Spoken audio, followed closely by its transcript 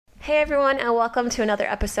Hey everyone, and welcome to another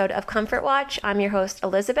episode of Comfort Watch. I'm your host,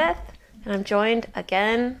 Elizabeth, and I'm joined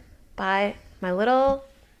again by my little,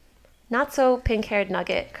 not so pink-haired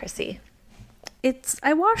nugget, Chrissy.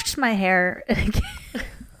 I washed my hair and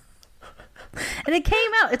it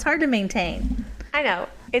came out. It's hard to maintain. I know.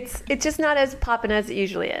 It's just not as poppin' as it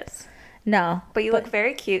usually is. No. But you look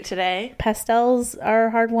very cute today. Pastels are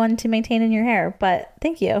a hard one to maintain in your hair, but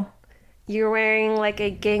thank you. You're wearing like a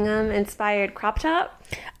gingham-inspired crop top?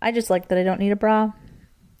 I just like that I don't need a bra.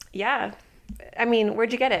 Yeah. I mean,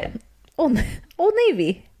 where'd you get it? Old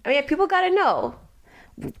Navy. I mean, people gotta know.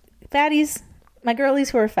 Fatties. My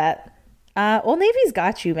girlies who are fat. Old Navy's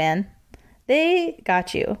got you, man. They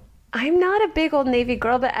got you. I'm not a big Old Navy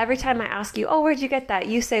girl, but every time I ask you, oh, where'd you get that?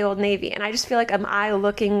 You say Old Navy. And I just feel like, am I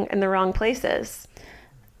looking in the wrong places?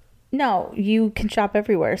 No, you can shop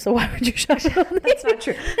everywhere, so why would you shop at Old Navy? That's not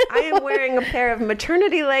true. I am wearing a pair of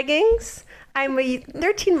maternity leggings. I'm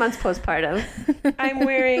 13 months postpartum. I'm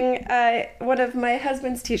wearing one of my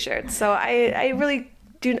husband's t-shirts. So I really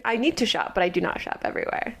do. I need to shop, but I do not shop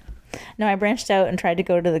everywhere. No, I branched out and tried to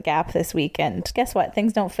go to the Gap this weekend. Guess what?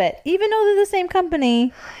 Things don't fit. Even though they're the same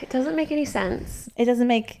company. It doesn't make any sense. It doesn't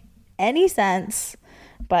make any sense.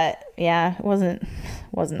 But yeah, it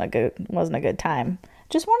wasn't a good time.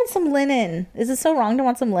 Just wanted some linen. Is it so wrong to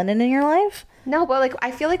want some linen in your life? No, but like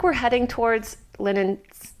I feel like we're heading towards linen,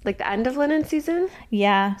 like the end of linen season.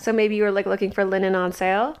 Yeah. So maybe you were like looking for linen on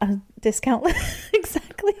sale. Discount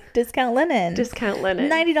exactly. Discount linen. Discount linen.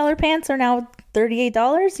 $90 pants are now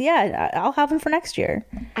 $38. Yeah, I'll have them for next year.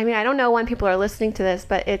 I mean, I don't know when people are listening to this,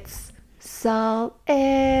 but it's salt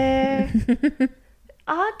air.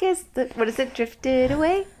 August. What is it? Drifted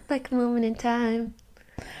away like a moment in time.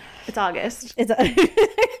 It's August. This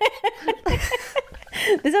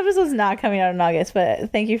episode's not coming out in August,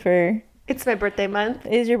 but thank you for... It's my birthday month.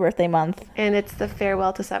 It is your birthday month. And it's the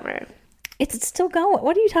farewell to summer. It's still going.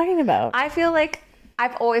 What are you talking about? I feel like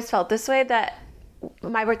I've always felt this way, that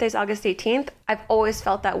my birthday's August 18th. I've always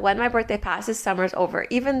felt that when my birthday passes, summer's over,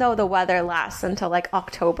 even though the weather lasts until like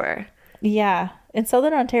October. Yeah. In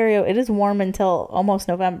Southern Ontario, it is warm until almost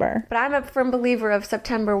November. But I'm a firm believer of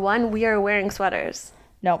September 1, we are wearing sweaters.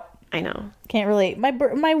 Nope. I know. Can't relate. My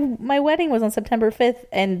wedding was on September 5th,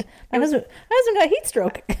 and my husband got heat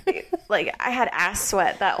stroke. Like, I had ass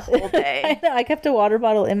sweat that whole day. I know. I kept a water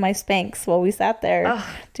bottle in my Spanx while we sat there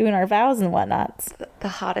doing our vows and whatnots. The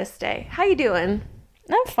hottest day. How you doing?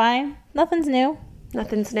 I'm fine. Nothing's new.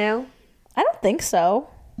 Nothing's new? I don't think so.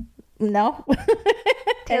 No.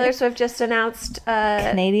 Taylor Swift just announced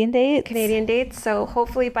Canadian dates. So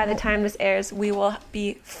hopefully by the time this airs, we will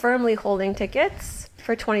be firmly holding tickets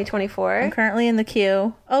for 2024. I'm currently in the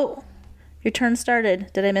queue. Oh, your turn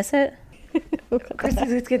started. Did I miss it?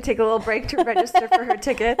 Chrissy's going to take a little break to register for her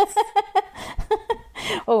tickets.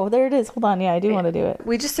 Oh, there it is. Hold on. Yeah, I do want to do it.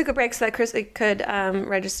 We just took a break so that Chrissy could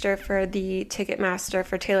register for the Ticketmaster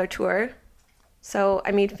for Taylor Tour. So,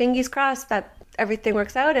 I mean, fingers crossed that everything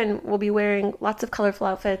works out and we'll be wearing lots of colorful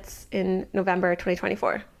outfits in November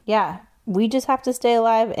 2024. Yeah. We just have to stay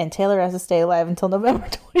alive, and Taylor has to stay alive until November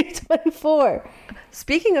 2024.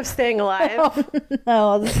 Speaking of staying alive.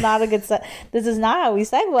 No, this is not a good this is not how we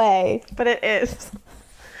segue. But it is.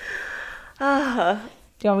 Do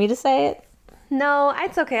you want me to say it? No,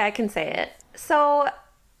 it's okay. I can say it. So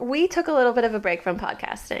we took a little bit of a break from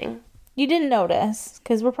podcasting. You didn't notice,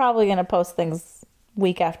 because we're probably going to post things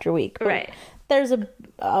week after week. Right. There's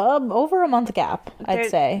over a month gap, I'd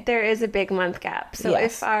say. There is a big month gap. So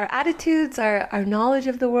yes. If our attitudes, our knowledge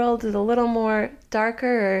of the world is a little more darker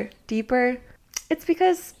or deeper, it's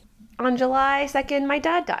because on July 2nd, my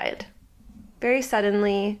dad died very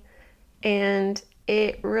suddenly. And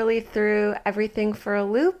it really threw everything for a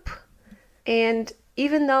loop. And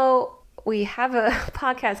even though we have a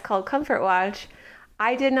podcast called Comfort Watch,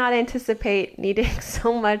 I did not anticipate needing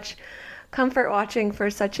so much comfort watching for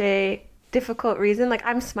such a difficult reason. Like,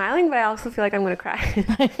 I'm smiling, but I also feel like I'm going to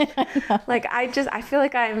cry. Like, I feel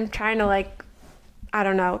like I'm trying to, like, I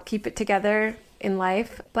don't know, keep it together in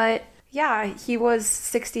life. But yeah, he was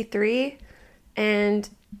 63 and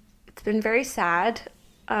it's been very sad.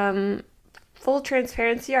 Full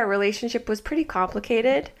transparency, our relationship was pretty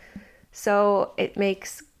complicated. So it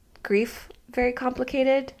makes grief very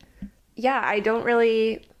complicated. Yeah, I don't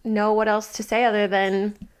really know what else to say other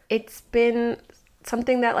than it's been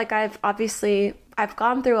something that, like, I've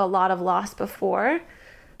gone through a lot of loss before,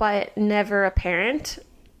 but never a parent.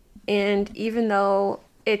 And even though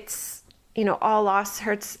it's, you know, all loss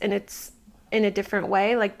hurts and it's in a different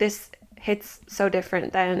way, like, this hits so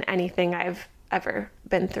different than anything I've ever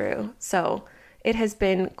been through. So it has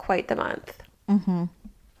been quite the month. Mm-hmm.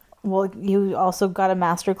 Well, you also got a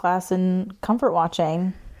master class in comfort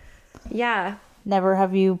watching. Yeah. Never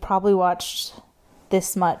have you probably watched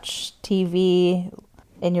this much TV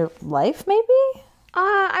in your life, maybe?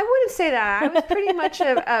 I wouldn't say that. I was pretty much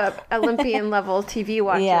a Olympian level TV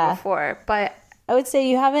watcher before, but I would say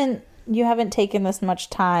you haven't taken this much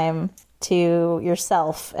time to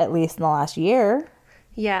yourself, at least in the last year.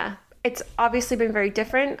 Yeah. It's obviously been very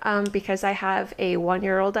different because I have a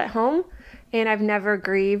 1-year-old at home, and I've never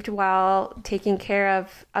grieved while taking care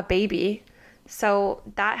of a baby. So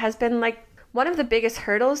that has been like one of the biggest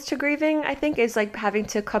hurdles to grieving, I think, is like having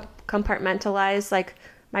to compartmentalize like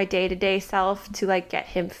my day-to-day self to like get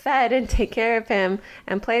him fed and take care of him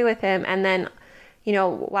and play with him. And then, you know,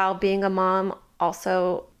 while being a mom,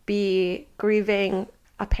 also be grieving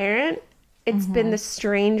a parent. It's been the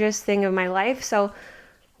strangest thing of my life. So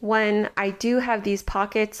when I do have these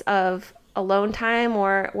pockets of alone time,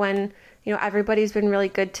 or when, you know, everybody's been really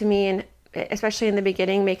good to me, and especially in the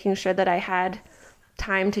beginning, making sure that I had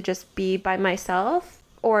time to just be by myself,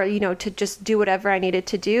 or, you know, to just do whatever I needed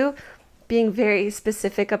to do, being very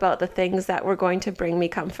specific about the things that were going to bring me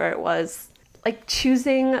comfort was like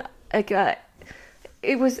choosing like I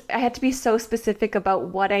had to be so specific about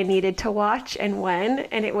what I needed to watch and when.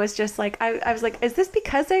 And it was just like, I was like, is this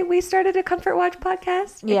because we started a Comfort Watch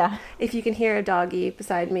podcast? Yeah. If you can hear a doggy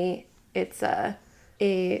beside me, it's a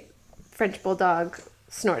French bulldog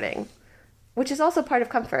snorting, which is also part of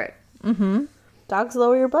comfort. Mm-hmm. Dogs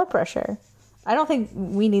lower your blood pressure. I don't think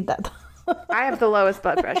we need that. I have the lowest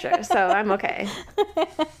blood pressure, so I'm okay.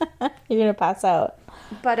 You're going to pass out.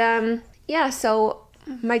 But, yeah, so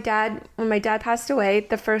when my dad passed away,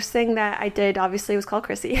 the first thing that I did obviously was call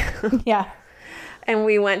Chrissy. Yeah. And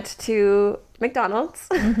we went to McDonald's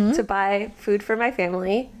to buy food for my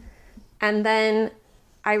family. And then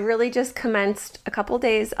I really just commenced a couple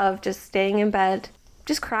days of just staying in bed,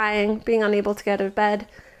 just crying, being unable to get out of bed.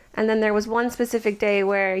 And then there was one specific day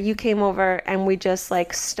where you came over and we just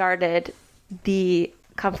like started the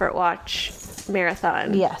Comfort Watch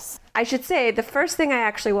marathon. Yes. I should say the first thing I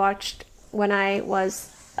actually watched when I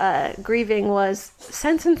was grieving was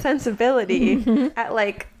Sense and Sensibility at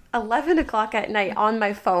like 11 o'clock at night on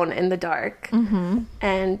my phone in the dark.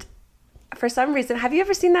 And for some reason, have you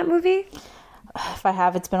ever seen that movie? If I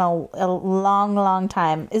have, it's been a long, long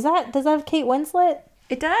time. Does that have Kate Winslet?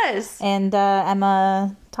 It does. And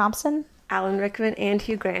Emma Thompson? Alan Rickman and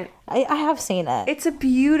Hugh Grant. I have seen it. It's a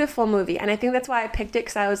beautiful movie, and I think that's why I picked it,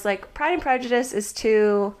 because I was like, Pride and Prejudice is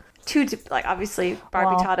too like, obviously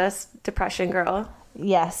Barbie taught us Depression Girl.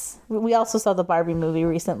 Yes. We also saw the Barbie movie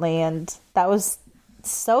recently, and that was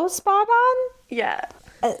so spot on. Yeah.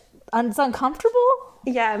 It's uncomfortable.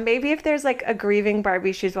 Yeah, maybe if there's like a grieving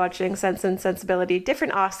Barbie, she's watching Sense and Sensibility.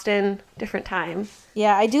 Different Austen, different time.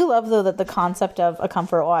 Yeah, I do love, though, that the concept of a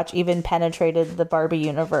Comfort Watch even penetrated the Barbie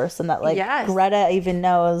universe, and that, like, Greta even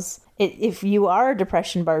knows if you are a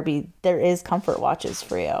Depression Barbie, there is Comfort Watches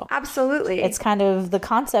for you. Absolutely. It's kind of, the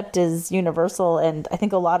concept is universal, and I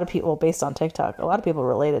think a lot of people, based on TikTok, a lot of people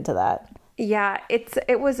related to that. Yeah,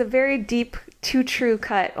 it was a very deep, too true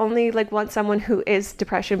cut. Only like someone who is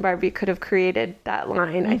Depression Barbie could have created that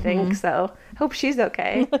line, I think. So hope she's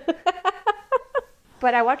okay.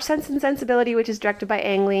 But I watched Sense and Sensibility, which is directed by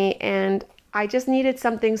Ang Lee, and I just needed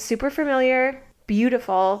something super familiar,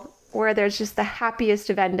 beautiful, where there's just the happiest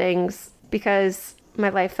of endings, because my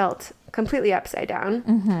life felt completely upside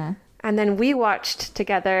down. And then we watched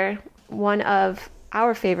together one of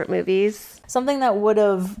our favorite movies. Something that would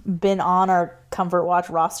have been on our Comfort Watch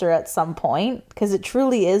roster at some point, because it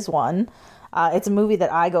truly is one. It's a movie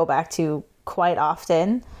that I go back to quite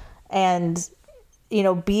often. And, you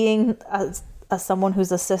know, being someone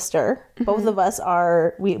who's a sister, both of us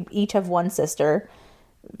we each have one sister.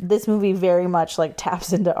 This movie very much like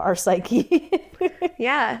taps into our psyche.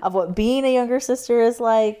 Yeah. Of what being a younger sister is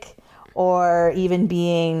like, or even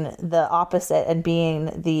being the opposite and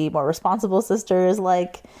being the more responsible sister is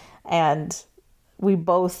like. And we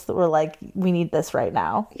both were like, we need this right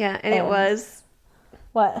now. Yeah, and it was...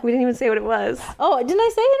 What? We didn't even say what it was. Oh, didn't I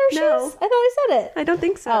say in her No. shoes? I thought I said it. I don't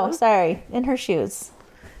think so. Oh, sorry. In her shoes.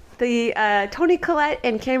 The Toni Collette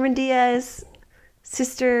and Cameron Diaz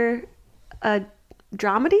sister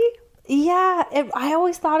dramedy? Yeah, I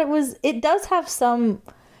always thought it does have some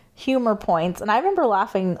humor points. And I remember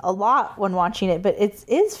laughing a lot when watching it, but it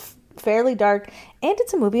is fairly dark. And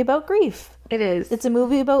it's a movie about grief. It is. It's a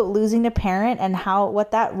movie about losing a parent and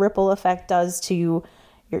what that ripple effect does to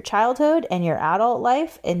your childhood and your adult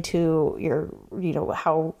life, and to your, you know,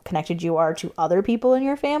 how connected you are to other people in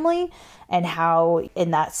your family, and how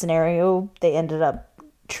in that scenario they ended up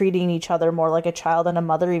treating each other more like a child and a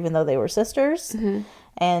mother, even though they were sisters.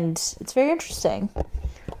 And it's very interesting.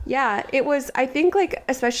 Yeah, it was, I think, like,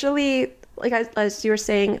 especially, like, as you were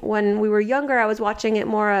saying, when we were younger, I was watching it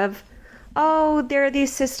more of, oh, there are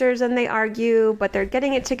these sisters and they argue, but they're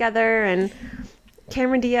getting it together. And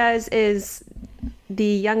Cameron Diaz is the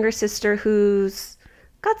younger sister who's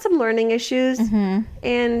got some learning issues.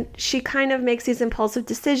 And she kind of makes these impulsive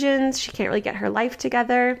decisions. She can't really get her life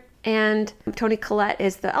together. And Toni Collette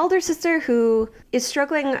is the elder sister who is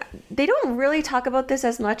struggling. They don't really talk about this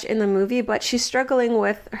as much in the movie, but she's struggling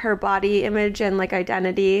with her body image and like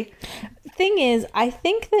identity. Thing is, I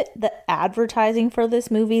think that the advertising for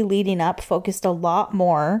this movie leading up focused a lot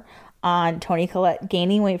more on Toni Collette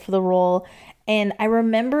gaining weight for the role. And I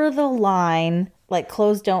remember the line, like,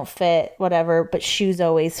 clothes don't fit, whatever, but shoes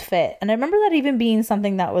always fit. And I remember that even being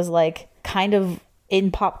something that was like kind of in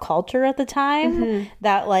pop culture at the time,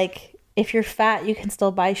 that like if you're fat you can still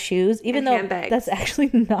buy shoes, even though that's actually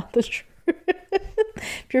not the truth.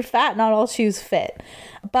 If you're fat, not all shoes fit.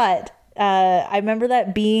 But I remember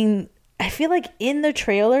that being, I feel like in the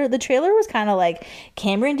trailer was kind of like,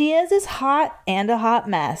 Cameron Diaz is hot and a hot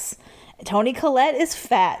mess. Toni Collette is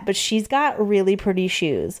fat, but she's got really pretty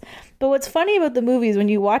shoes. But what's funny about the movie is when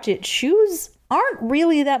you watch it, shoes aren't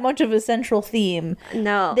really that much of a central theme.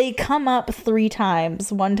 No. They come up 3 times.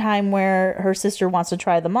 One time where her sister wants to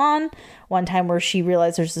try them on. One time where she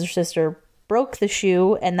realizes her sister broke the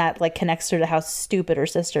shoe, and that like connects her to how stupid her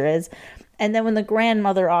sister is. And then when the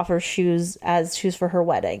grandmother offers shoes as shoes for her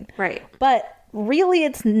wedding. Right. But really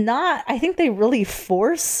it's not. I think they really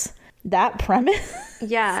force that premise.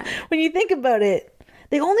 Yeah. When you think about it,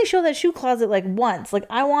 they only show that shoe closet like once. Like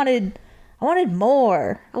I wanted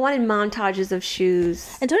more. I wanted montages of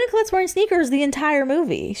shoes. And Toni Collette's wearing sneakers the entire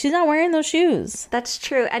movie. She's not wearing those shoes. That's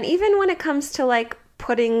true. And even when it comes to like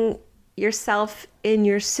putting yourself in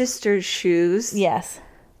your sister's shoes. Yes.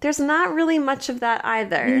 There's not really much of that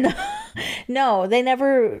either. No, they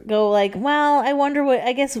never go like, well, I wonder what,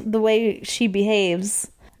 I guess the way she behaves.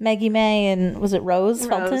 Maggie May and was it Rose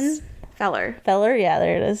Felton? Feller, yeah,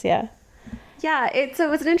 there it is, yeah. Yeah, it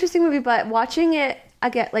was an interesting movie, but watching it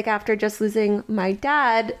again, like after just losing my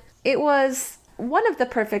dad, it was one of the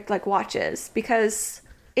perfect like watches because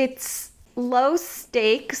it's low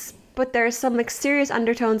stakes, but there's some like serious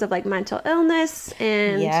undertones of like mental illness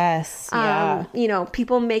and yes, yeah. You know,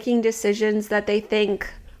 people making decisions that they think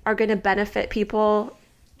are going to benefit people,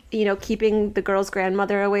 you know, keeping the girl's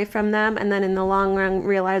grandmother away from them, and then in the long run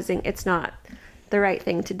realizing it's not the right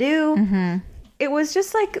thing to do. It was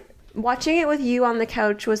just like watching it with you on the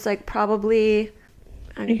couch was like probably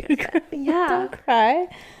yeah. Don't cry.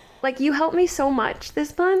 Like you helped me so much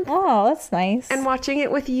this month. Oh, that's nice. And watching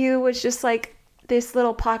it with you was just like this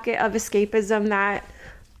little pocket of escapism that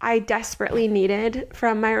I desperately needed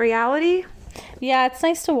from my reality. Yeah, it's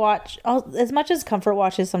nice to watch. As much as comfort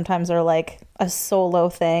watches sometimes are like a solo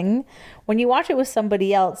thing, when you watch it with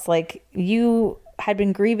somebody else, like you had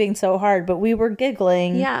been grieving so hard, but we were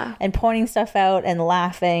giggling and pointing stuff out and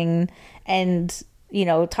laughing and, you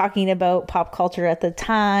know, talking about pop culture at the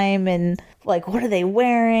time and like, what are they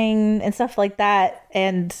wearing and stuff like that.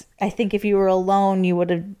 And I think if you were alone, you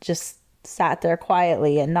would have just sat there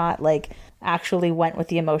quietly and not like actually went with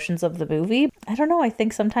the emotions of the movie. I don't know. I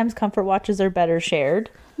think sometimes comfort watches are better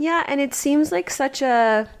shared. Yeah. And it seems like such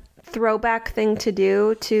a throwback thing to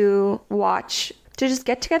do, to watch, to just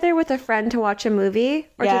get together with a friend to watch a movie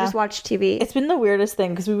or to just watch TV. It's been the weirdest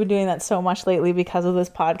thing because we've been doing that so much lately because of this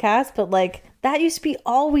podcast. But like that used to be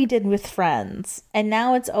all we did with friends. And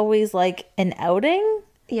now it's always like an outing.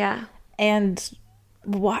 Yeah. And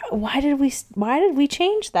why did we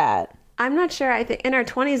change that? I'm not sure. I think in our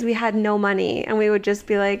 20s we had no money and we would just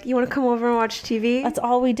be like, you want to come over and watch TV? That's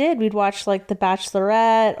all we did. We'd watch like The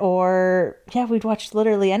Bachelorette or we'd watch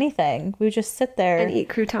literally anything. We would just sit there and eat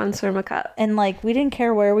croutons from a cup. And like we didn't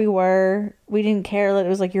care where we were. We didn't care that it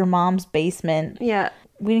was like your mom's basement. Yeah.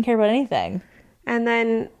 We didn't care about anything. And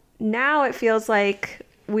then now it feels like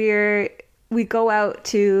we go out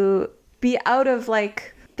to be out of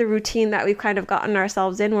like the routine that we've kind of gotten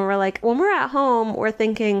ourselves in, where we're like, when we're at home, we're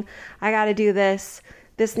thinking, I got to do this.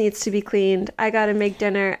 This needs to be cleaned. I got to make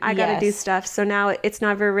dinner. I got to do stuff. So now it's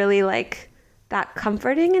never really like that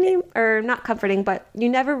comforting or not comforting, but you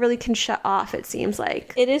never really can shut off. It seems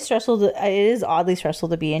like it is stressful. It is oddly stressful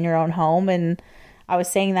to be in your own home. And I was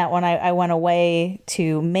saying that when I went away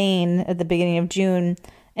to Maine at the beginning of June,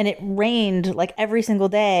 and it rained like every single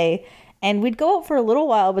day, and we'd go out for a little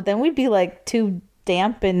while, but then we'd be like too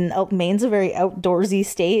damp, and Maine's a very outdoorsy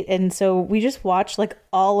state, and so we just watched like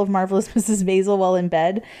all of Marvelous Mrs. Maisel while in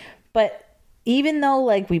bed. But even though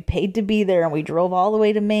like we paid to be there and we drove all the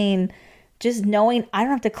way to Maine, just knowing I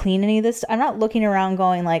don't have to clean any of this. I'm not looking around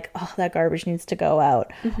going like, oh, that garbage needs to go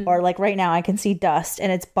out. Or like right now I can see dust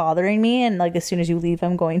and it's bothering me. And like as soon as you leave,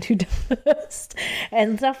 I'm going to dust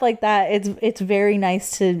and stuff like that. It's very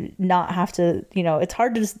nice to not have to, you know, it's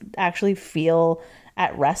hard to just actually feel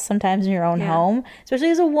at rest sometimes in your own home, especially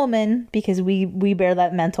as a woman, because we bear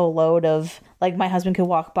that mental load of like my husband could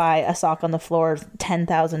walk by a sock on the floor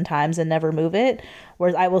 10,000 times and never move it,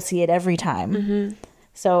 whereas I will see it every time.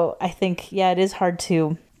 So I think, yeah, it is hard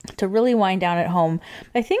to really wind down at home.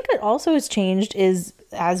 I think what also has changed is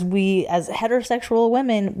as heterosexual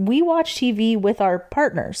women, we watch TV with our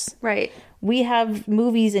partners. Right. We have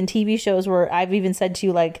movies and TV shows where I've even said to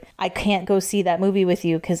you, like, I can't go see that movie with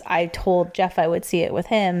you because I told Jeff I would see it with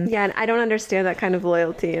him. Yeah, and I don't understand that kind of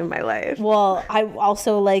loyalty in my life. Well, I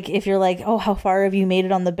also, like, if you're like, oh, how far have you made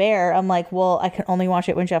it on the bear? I'm like, well, I can only watch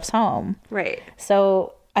it when Jeff's home. Right.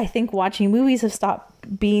 So I think watching movies have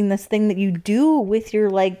stopped being this thing that you do with your,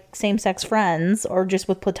 like, same-sex friends or just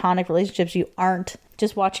with platonic relationships. You aren't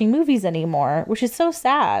just watching movies anymore, which is so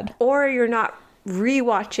sad. Or you're not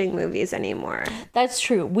rewatching movies anymore. That's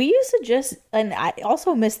true. We used to just, and I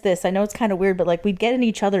also miss this, I know it's kind of weird, but like we'd get in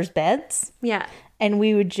each other's beds. Yeah. And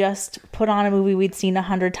we would just put on a movie we'd seen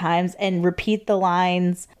 100 times and repeat the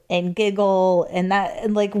lines and giggle and that,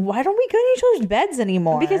 and like, why don't we go in each other's beds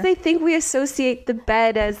anymore? Because I think we associate the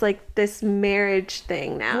bed as like this marriage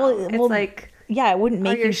thing now. It's like, yeah, I wouldn't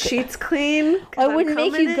make are your sheets clean? I wouldn't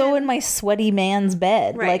make you go in my sweaty man's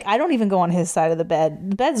bed. Right. Like, I don't even go on his side of the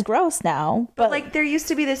bed. The bed's gross now. But like, there used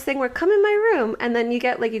to be this thing where come in my room, and then you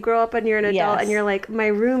get like, you grow up and you're an adult, and you're like, my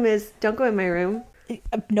room is, don't go in my room.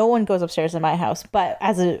 No one goes upstairs in my house, but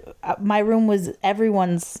my room was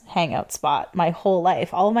everyone's hangout spot my whole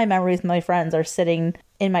life. All of my memories with my friends are sitting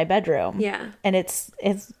in my bedroom. Yeah. And it's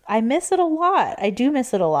I miss it a lot. I do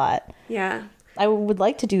miss it a lot. Yeah. I would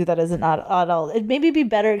like to do that as an adult. It'd maybe be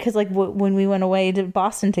better because like when we went away to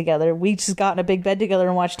Boston together, we just got in a big bed together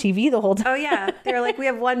and watched TV the whole time. Oh yeah. They were like, we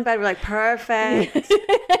have one bed. We're like, perfect.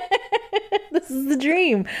 This is the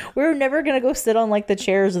dream. We were never going to go sit on like the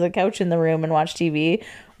chairs or the couch in the room and watch TV.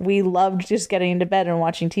 We loved just getting into bed and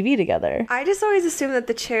watching TV together. I just always assume that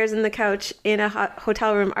the chairs and the couch in a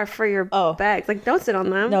hotel room are for your bags. Like, don't sit on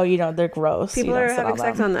them. No, you don't. They're gross. People are having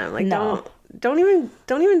sex on them. Like, don't even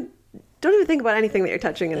think about anything that you're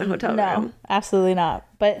touching in a hotel room. No, absolutely not.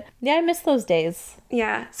 But yeah, I miss those days.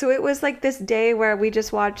 Yeah. So it was like this day where we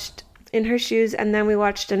just watched In Her Shoes, and then we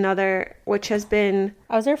watched another, which has been...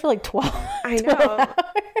 I was there for like 12 I know.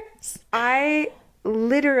 hours. I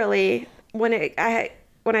literally, when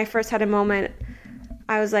I first had a moment,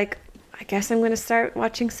 I was like, I guess I'm going to start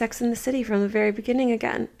watching Sex and the City from the very beginning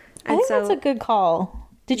again. And I think that's a good call.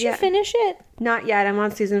 Did you finish it? Not yet. I'm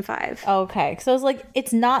on season 5. Okay. So I was like,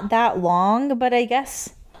 it's not that long, but I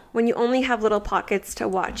guess... When you only have little pockets to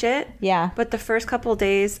watch it. Yeah. But the first couple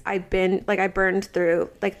days, I burned through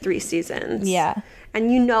like 3 seasons. Yeah.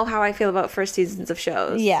 And you know how I feel about first seasons of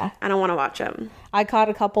shows. Yeah. I don't want to watch them. I caught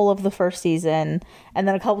a couple of the first season, and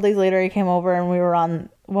then a couple days later, he came over and we were on...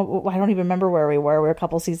 I don't even remember where we were. We were a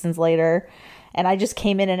couple seasons later, and I just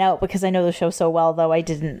came in and out because I know the show so well, though I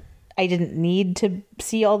didn't need to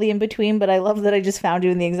see all the in-between, but I love that I just found you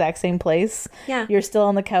in the exact same place. Yeah. You're still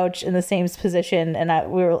on the couch in the same position, and I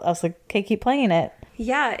was like, okay, keep playing it.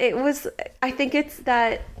 Yeah, it was... I think it's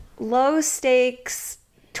that low stakes,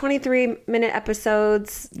 23-minute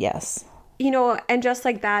episodes. Yes. You know, and Just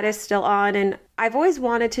Like That is still on, and I've always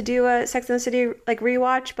wanted to do a Sex and the City like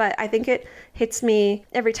rewatch, but I think it hits me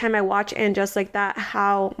every time I watch And Just Like That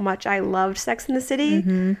how much I loved Sex and the City.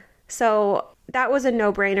 Mm-hmm. So that was a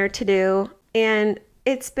no-brainer to do, and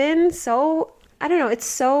it's been so, I don't know, it's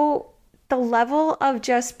so, the level of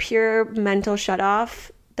just pure mental shutoff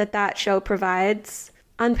that show provides,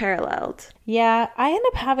 unparalleled. Yeah, I end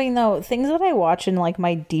up having, though, things that I watch in like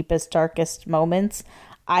my deepest, darkest moments,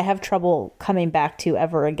 I have trouble coming back to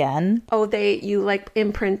ever again. Oh, you like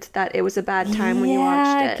imprint that it was a bad time when you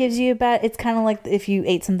watched it. Yeah, it gives you it's kind of like if you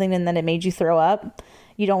ate something and then it made you throw up.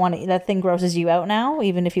 You don't want to, that thing grosses you out now,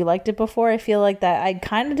 even if you liked it before. I feel like that I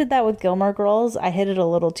kind of did that with Gilmore Girls. I hit it a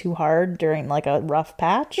little too hard during like a rough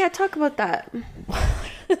patch. Yeah, talk about that.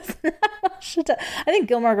 I think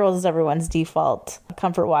Gilmore Girls is everyone's default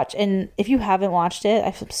comfort watch. And if you haven't watched it,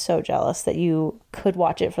 I'm so jealous that you could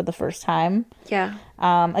watch it for the first time. Yeah.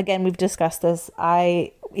 Again, we've discussed this.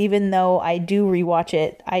 Even though I do rewatch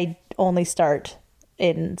it, I only start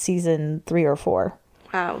in season 3 or 4.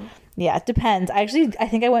 Wow. Yeah, it depends. I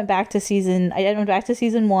think I went back to season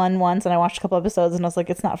 1 once, and I watched a couple episodes, and I was like,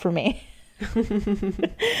 it's not for me.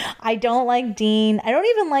 I don't like Dean. I don't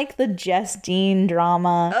even like the Jess Dean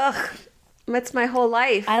drama. Ugh. That's my whole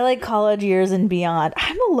life. I like college years and beyond.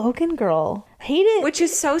 I'm a Logan girl. Hate it. Which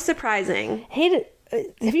is so surprising. Hate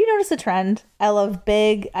it. Have you noticed a trend? I love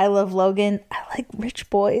Big. I love Logan. I like rich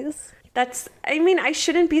boys. I mean, I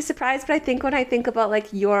shouldn't be surprised, but I think when I think about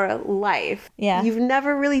like your life, Yeah. you've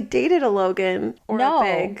never really dated a Logan or a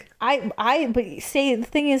Big. But say the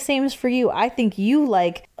thing is, same as for you. I think you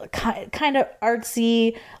like kind of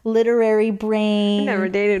artsy, literary brain. Never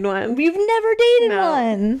dated one. You've never dated No.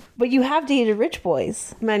 one, but you have dated rich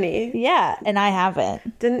boys. Many. Yeah, and I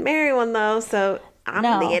haven't. Didn't marry one though, so I'm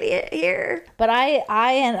No. the idiot here. But I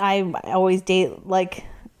always date like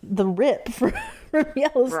the Rip from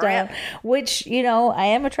Yellowstone, Rip. which, you know, I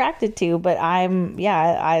am attracted to, but I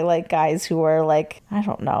like guys who are like, I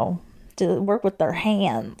don't know, to work with their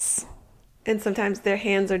hands. And sometimes their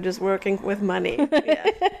hands are just working with money. Yeah.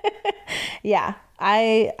 Yeah.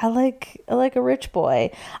 I like a rich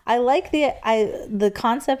boy. I like the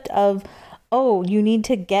concept of, oh, you need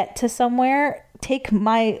to get to somewhere. Take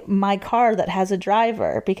my car that has a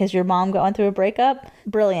driver because your mom going through a breakup.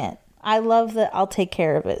 Brilliant. I love the I'll take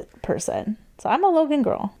care of it person. So I'm a Logan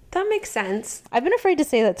girl. That makes sense. I've been afraid to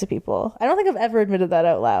say that to people. I don't think I've ever admitted that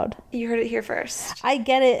out loud. You heard it here first. I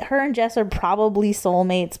get it. Her and Jess are probably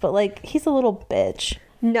soulmates, but like he's a little bitch.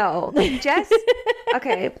 No. Like Jess.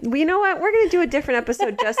 Okay. Well, you know what? We're going to do a different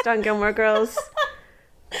episode just on Gilmore Girls.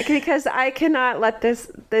 Because I cannot let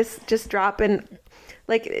this just drop in.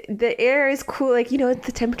 Like, the air is cool. Like, you know,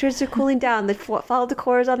 the temperatures are cooling down. The fall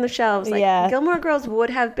decor is on the shelves. Like, Yeah. Gilmore Girls would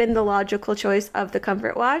have been the logical choice of the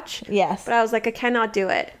comfort watch. Yes. But I was like, I cannot do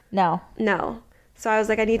it. No. No. So I was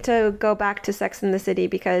like, I need to go back to Sex and the City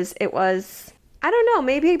because it was, I don't know,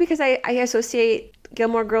 maybe because I associate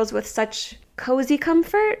Gilmore Girls with such cozy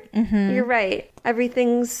comfort. Mm-hmm. You're right.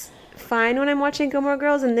 Everything's fine when I'm watching Gilmore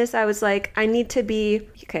Girls, and this I was like, I need to be,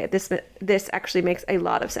 okay, this actually makes a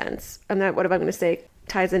lot of sense. I'm not, what am I going to say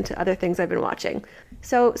ties into other things I've been watching.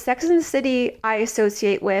 So Sex and the City I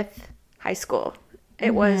associate with high school.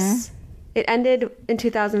 It was, it ended in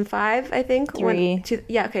 2005, I think. Three.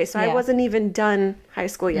 Yeah, okay, so Yeah. I wasn't even done high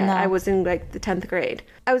school yet. No. I was in like the 10th grade.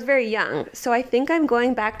 I was very young. So I think I'm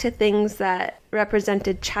going back to things that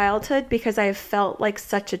represented childhood because I felt like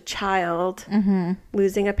such a child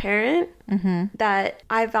losing a parent. That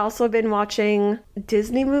I've also been watching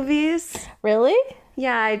Disney movies. Really?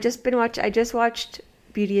 Yeah, I just watched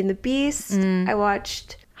Beauty and the Beast. I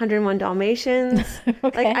watched 101 Dalmatians.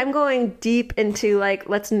 Okay. Like, I'm going deep into like,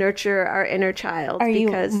 let's nurture our inner child. Are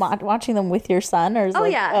because you watching them with your son, or is oh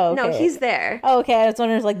like, yeah, oh, no, okay. he's there. Oh, okay, I was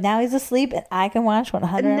wondering, like, now he's asleep and I can watch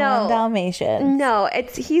 101 No. Dalmatians. No,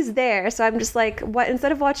 he's there. So I'm just like, what?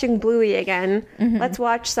 Instead of watching Bluey again, let's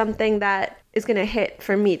watch something that is gonna hit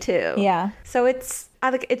for me too. Yeah. So it's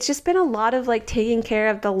just been a lot of like taking care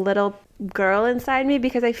of the little girl inside me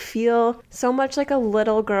because I feel so much like a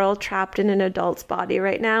little girl trapped in an adult's body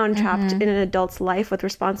right now and trapped in an adult's life with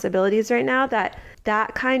responsibilities right now, that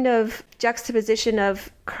kind of juxtaposition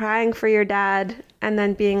of crying for your dad and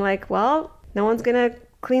then being like, well, no one's gonna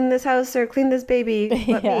clean this house or clean this baby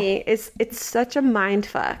but Yeah. me. It's such a mind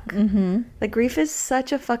fuck. Like, grief is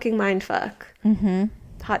such a fucking mind fuck.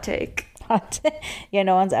 Hot take. Yeah,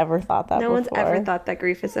 no one's ever thought that No one's before. ever thought that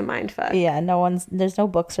grief is a mind fuck. Yeah, there's no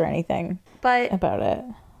books or anything But about it.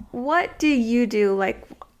 what do you do? Like,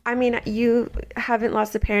 I mean, you haven't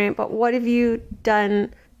lost a parent, but what have you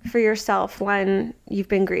done for yourself when you've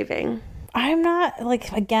been grieving? I'm not,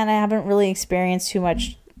 like, again, I haven't really experienced too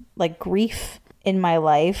much like grief in my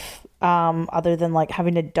life, other than like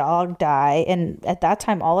having a dog die. And at that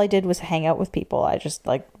time, all I did was hang out with people. I just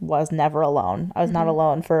like was never alone. I was not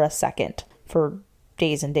alone for a second, for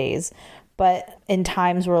days and days. But in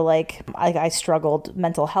times where like I struggled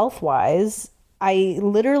mental health wise, I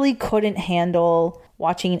literally couldn't handle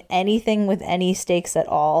watching anything with any stakes at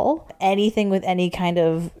all, anything with any kind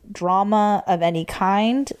of drama of any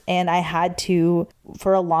kind. And I had to,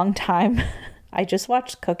 for a long time, I just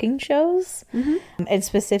watched cooking shows. And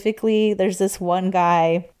specifically, there's this one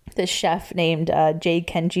guy, this chef named J.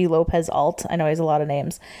 Kenji Lopez Alt. I know he has a lot of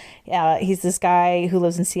names. He's this guy who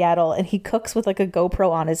lives in Seattle, and he cooks with like a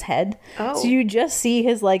GoPro on his head. Oh. So you just see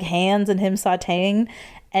his like hands and him sauteing,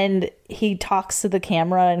 and he talks to the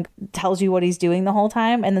camera and tells you what he's doing the whole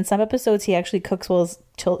time. And then some episodes he actually cooks while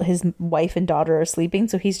his wife and daughter are sleeping,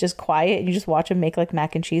 so he's just quiet and you just watch him make like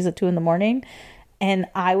mac and cheese at 2 a.m. And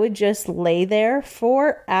I would just lay there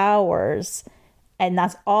for hours, and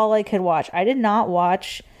that's all I could watch. I did not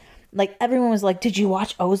watch, like, everyone was like, did you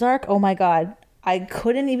watch Ozark? Oh my God. I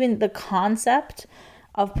couldn't even, the concept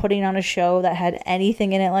of putting on a show that had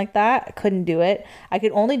anything in it like that, I couldn't do it. I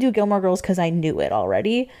could only do Gilmore Girls because I knew it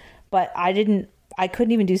already, but I I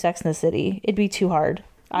couldn't even do Sex in the City. It'd be too hard.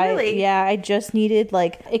 Really? I just needed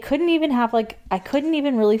like, it couldn't even have like, I couldn't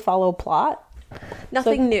even really follow plot.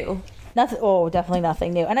 Nothing new. Nothing. Oh, definitely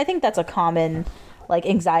nothing new. And I think that's a common like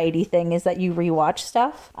anxiety thing, is that you rewatch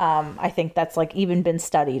stuff. I think that's like even been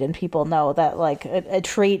studied, and people know that like a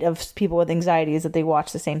trait of people with anxiety is that they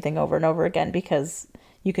watch the same thing over and over again because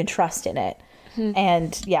you can trust in it.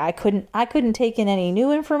 And yeah, I couldn't take in any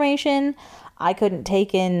new information. I couldn't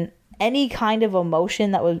take in any kind of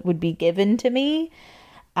emotion that would be given to me.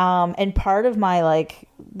 And part of my like,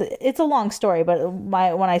 it's a long story, but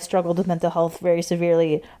when I struggled with mental health very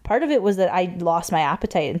severely, part of it was that I lost my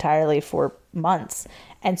appetite entirely for months.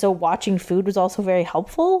 And so watching food was also very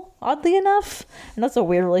helpful, oddly enough. And that's a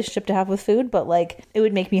weird relationship to have with food, but like it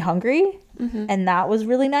would make me hungry. And that was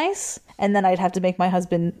really nice. And then I'd have to make my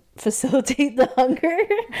husband facilitate the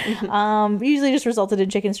hunger. Usually just resulted in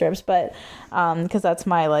chicken strips, but because that's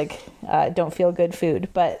my like don't feel good food.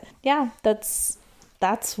 But yeah, that's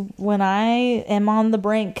when I am on the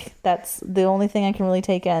brink. That's the only thing I can really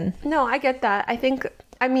take in. No, I get that.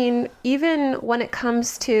 I mean, even when it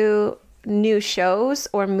comes to new shows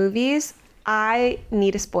or movies, I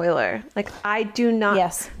need a spoiler. Like, I do not.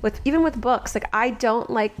 Yes. Even with books, like, I don't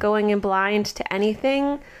like going in blind to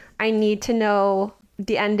anything. I need to know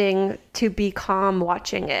the ending to be calm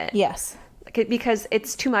watching it. Yes. Because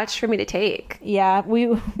it's too much for me to take. Yeah, we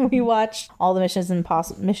watched all the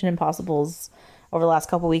Mission Impossibles over the last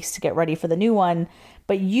couple weeks to get ready for the new one.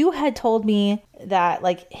 But you had told me that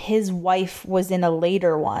like his wife was in a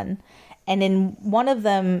later one. And in one of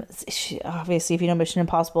them, obviously, if you know Mission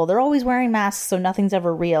Impossible, they're always wearing masks, so nothing's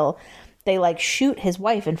ever real. They like shoot his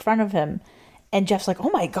wife in front of him. And Jeff's like,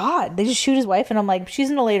 oh my God, they just shoot his wife. And I'm like,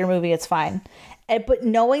 she's in a later movie, it's fine. But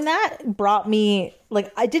knowing that brought me,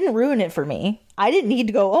 like, I didn't ruin it for me. I didn't need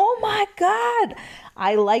to go, oh my God.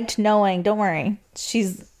 I liked knowing, don't worry,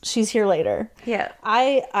 she's here later. Yeah.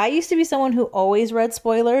 I used to be someone who always read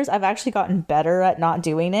spoilers. I've actually gotten better at not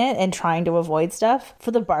doing it and trying to avoid stuff.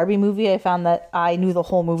 For the Barbie movie, I found that I knew the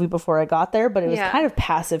whole movie before I got there, but it was kind of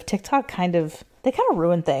passive. TikTok they kind of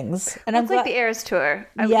ruin things. And it's like the Eras Tour.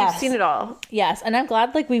 Yes. We've seen it all. Yes. And I'm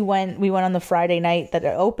glad like we went on the Friday night that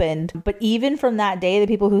it opened. But even from that day, the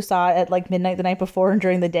people who saw it at like midnight the night before and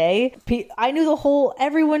during the day, I knew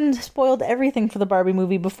everyone spoiled everything for the Barbie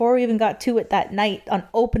movie before we even got to it that night on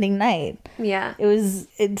opening night. Yeah.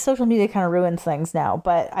 Social media kind of ruins things now.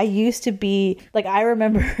 But I used to be like, I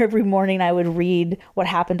remember every morning I would read what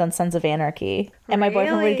happened on Sons of Anarchy. And my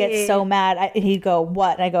boyfriend would get so mad. He'd go,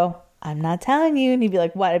 what? And I go, I'm not telling you. And he'd be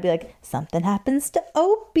like, what? I'd be like, something happens to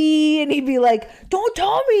Opie. And he'd be like, don't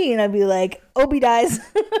tell me. And I'd be like, Opie dies.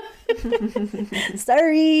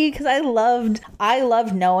 Sorry. Because I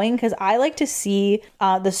loved knowing, because I like to see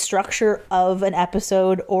the structure of an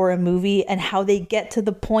episode or a movie and how they get to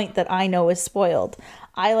the point that I know is spoiled.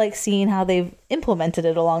 I like seeing how they've implemented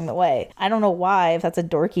it along the way. I don't know why, if that's a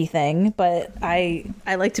dorky thing, but I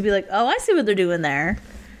like to be like, oh, I see what they're doing there.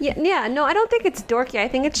 Yeah, no, I don't think it's dorky. I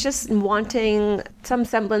think it's just wanting some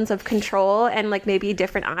semblance of control and like maybe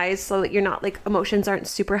different eyes so that you're not like emotions aren't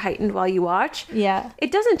super heightened while you watch. Yeah.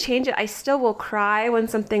 It doesn't change it. I still will cry when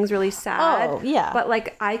something's really sad. Oh, yeah. But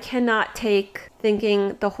like I cannot take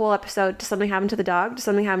thinking the whole episode, does something happen to the dog? Does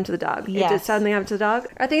something happen to the dog? Yes. Does something happen to the dog?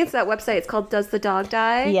 I think it's that website. It's called Does the Dog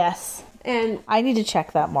Die? Yes. And I need to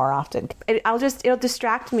check that more often. It'll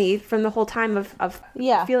distract me from the whole time of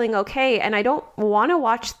Yeah. feeling okay. And I don't want to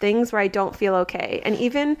watch things where I don't feel okay. And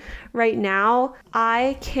even right now,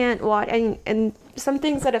 I can't watch, and some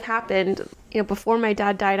things that have happened, before my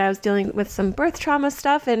dad died, I was dealing with some birth trauma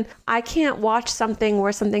stuff, and I can't watch something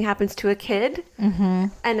where something happens to a kid. Mm-hmm.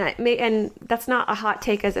 And that's not a hot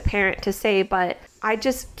take as a parent to say, but I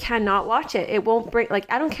just cannot watch it. It won't bring, like,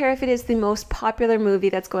 I don't care if it is the most popular movie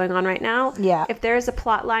that's going on right now. Yeah. If there is a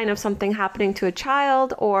plot line of something happening to a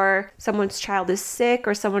child, or someone's child is sick,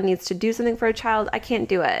 or someone needs to do something for a child, I can't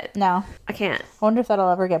do it. No. I can't. I wonder if that'll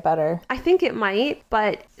ever get better. I think it might,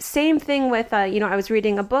 but same thing with, I was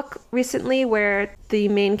reading a book recently where the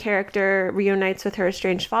main character reunites with her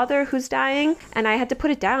estranged father who's dying, and I had to put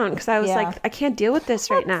it down because I was like, I can't deal with this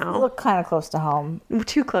right now. Look kind of close to home.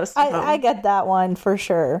 Too close to home. I get that one for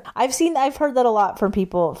sure. I've heard that a lot from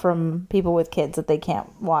people with kids, that they can't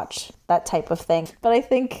watch that type of thing. But I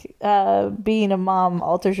think being a mom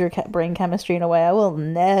alters your brain chemistry in a way I will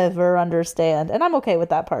never understand, and I'm okay with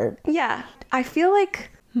that part. Yeah, I feel like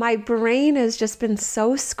my brain has just been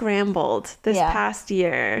so scrambled this past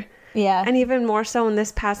year. Yeah. And even more so in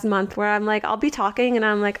this past month where I'm like, I'll be talking and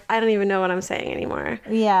I'm like, I don't even know what I'm saying anymore.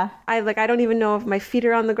 Yeah. I don't even know if my feet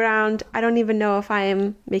are on the ground. I don't even know if I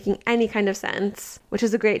am making any kind of sense, which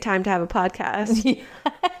is a great time to have a podcast.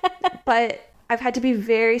 But I've had to be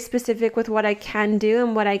very specific with what I can do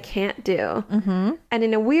and what I can't do. Mm-hmm. And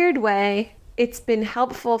in a weird way, it's been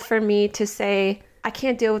helpful for me to say, I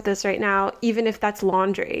can't deal with this right now, even if that's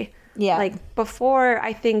laundry. Yeah. Like before,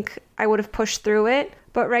 I think I would have pushed through it.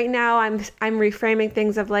 But right now I'm reframing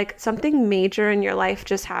things of like something major in your life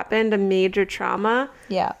just happened, a major trauma.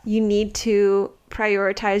 Yeah. You need to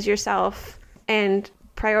prioritize yourself and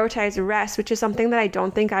prioritize rest, which is something that I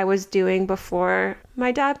don't think I was doing before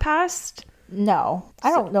my dad passed. No. I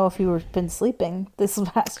don't know if you've been sleeping this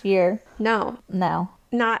last year. No.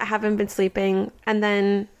 I haven't been sleeping. And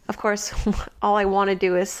then, of course, all I want to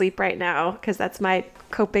do is sleep right now because that's my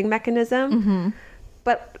coping mechanism. Mm-hmm.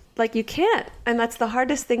 But like you can't, and that's the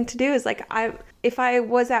hardest thing to do is like if I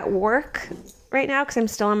was at work right now, because I'm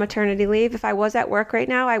still on maternity leave, if I was at work right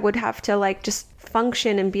now, I would have to like just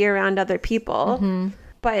function and be around other people. Mm-hmm.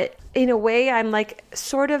 But in a way, I'm like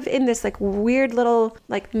sort of in this like weird little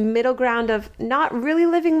like middle ground of not really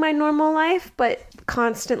living my normal life, but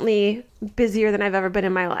constantly busier than I've ever been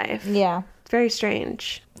in my life. Yeah. It's very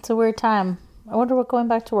strange. It's a weird time. I wonder what going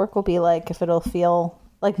back to work will be like, if it'll feel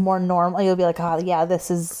like more normal. You'll be like, oh yeah,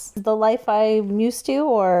 this is the life I'm used to,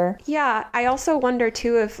 or... Yeah, I also wonder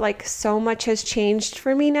too if like so much has changed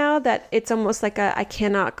for me now that it's almost like I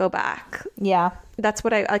cannot go back. Yeah. That's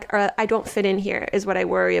what I like, or I don't fit in here is what I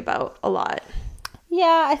worry about a lot.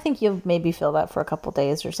 Yeah, I think you'll maybe feel that for a couple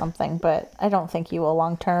days or something, but I don't think you will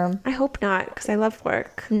long term. I hope not, because I love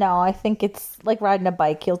work. No, I think it's like riding a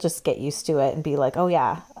bike. You'll just get used to it and be like, oh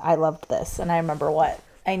yeah, I loved this, and I remember what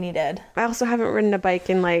I needed. I also haven't ridden a bike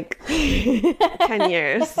in like 10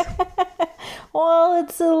 years. Well,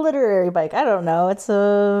 it's a literary bike. I don't know. It's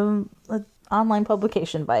a online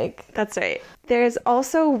publication bike. That's right. There's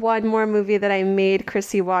also one more movie that I made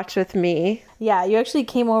Chrissy watch with me. Yeah, you actually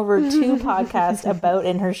came over to podcast about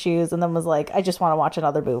In Her Shoes and then was like, I just want to watch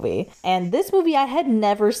another movie. And this movie I had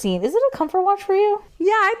never seen. Is it a comfort watch for you?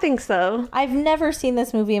 Yeah, I think so. I've never seen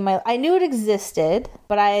this movie in my... I knew it existed,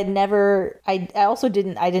 but I had never... I also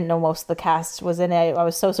didn't know most of the cast was in it. I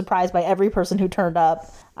was so surprised by every person who turned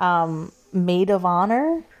up. Maid of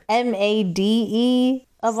Honor? MADE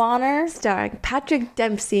of Honor, starring Patrick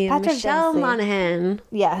Dempsey and Michelle Monaghan.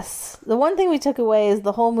 Yes. The one thing we took away is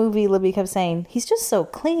the whole movie Libby kept saying, he's just so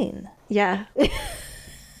clean. Yeah.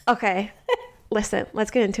 Okay. Listen,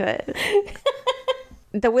 let's get into it.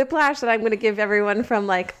 The whiplash that I'm going to give everyone from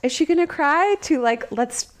like, is she going to cry, to like,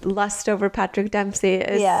 let's lust over Patrick Dempsey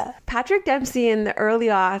is... Yeah. Patrick Dempsey in the early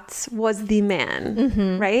aughts was the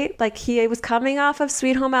man, right? Like he was coming off of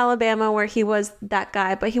Sweet Home Alabama where he was that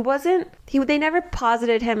guy, but they never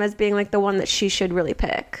posited him as being like the one that she should really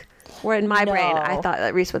pick. Where in my brain, I thought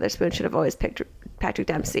that Reese Witherspoon should have always picked Patrick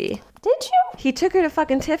Dempsey. Did you? He took her to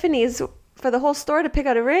fucking Tiffany's for the whole store to pick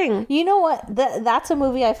out a ring. You know what? That's a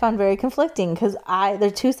movie I found very conflicting because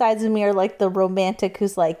the two sides of me are like the romantic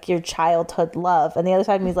who's like your childhood love, and the other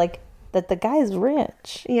side of me is like that the guy's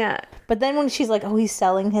rich. Yeah. But then when she's like, oh, he's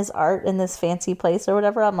selling his art in this fancy place or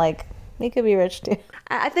whatever, I'm like, he could be rich too.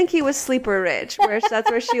 I think he was sleeper rich, where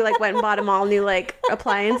that's where she like went and bought him all new like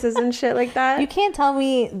appliances and shit like that. You can't tell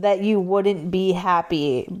me that you wouldn't be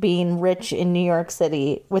happy being rich in New York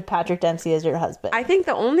City with Patrick Dempsey as your husband. I think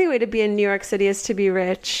the only way to be in New York City is to be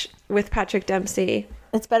rich with Patrick Dempsey.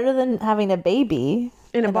 It's better than having a baby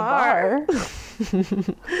in a bar.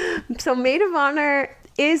 So Maid of Honor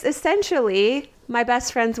is essentially my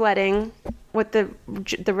best friend's wedding with the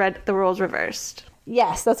roles reversed.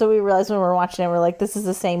 Yes, that's what we realized when we were watching it. We're like, this is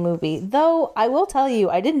the same movie. Though, I will tell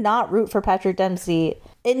you, I did not root for Patrick Dempsey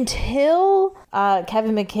until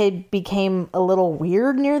Kevin McKidd became a little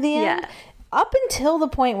weird near the end. Yeah. Up until the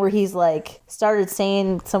point where he's like, started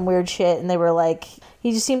saying some weird shit and they were like,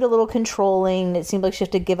 he just seemed a little controlling. It seemed like she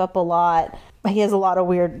had to give up a lot. He has a lot of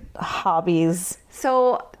weird hobbies.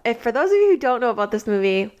 So, for those of you who don't know about this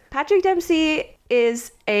movie, Patrick Dempsey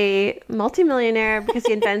is a multimillionaire because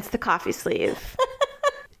he invents the coffee sleeve.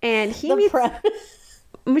 And he meets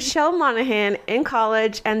Michelle Monaghan in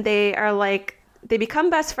college, and they become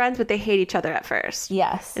best friends, but they hate each other at first.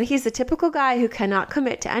 Yes. And he's the typical guy who cannot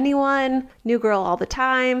commit to anyone, new girl all the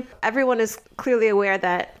time. Everyone is clearly aware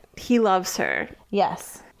that he loves her.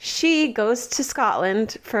 Yes. She goes to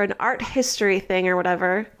Scotland for an art history thing or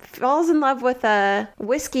whatever, falls in love with a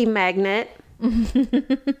whiskey magnate,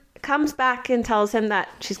 comes back and tells him that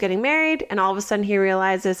she's getting married, and all of a sudden he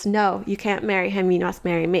realizes, no, you can't marry him, you must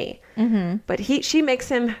marry me. Mm-hmm. But she makes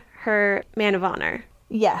him her man of honor.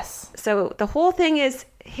 Yes. So the whole thing is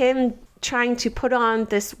him trying to put on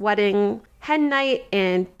this wedding hen night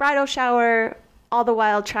and bridal shower, all the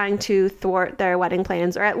while trying to thwart their wedding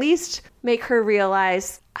plans, or at least make her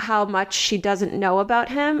realize how much she doesn't know about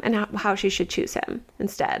him and how she should choose him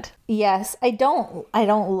instead. Yes. I don't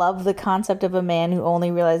love the concept of a man who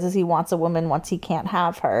only realizes he wants a woman once he can't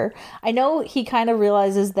have her. I know he kind of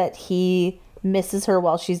realizes that he misses her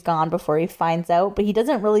while she's gone before he finds out, but he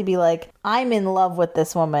doesn't really be like, I'm in love with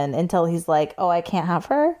this woman, until he's like, oh, I can't have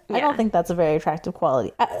her. Yeah. I don't think that's a very attractive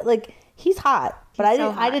quality. Like, he's hot, but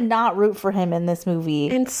I did not root for him in this movie.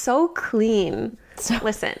 And so clean.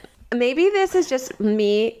 Listen, maybe this is just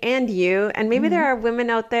me and you, and maybe there are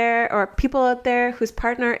women out there or people out there whose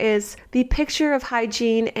partner is the picture of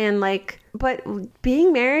hygiene and like, but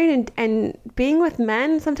being married and being with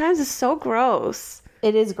men sometimes is so gross.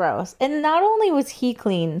 It is gross. And not only was he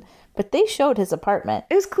clean, but they showed his apartment.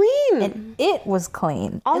 It was clean. And it was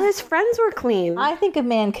clean. All his friends were clean. I think a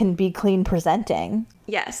man can be clean presenting.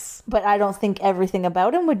 Yes. But I don't think everything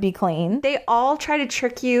about him would be clean. They all try to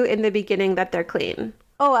trick you in the beginning that they're clean.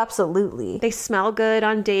 Oh, absolutely. They smell good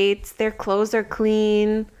on dates. Their clothes are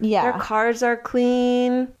clean. Yeah. Their cars are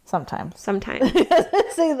clean. Sometimes.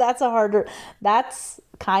 See, that's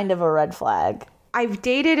kind of a red flag. I've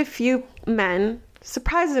dated a few men,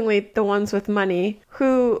 surprisingly the ones with money,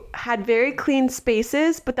 who had very clean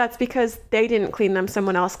spaces, but that's because they didn't clean them.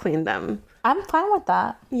 Someone else cleaned them. I'm fine with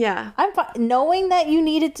that. Yeah. I'm fine. Knowing that you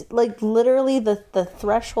needed to, like, literally the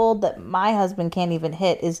threshold that my husband can't even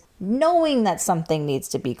hit is knowing that something needs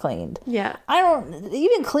to be cleaned. Yeah.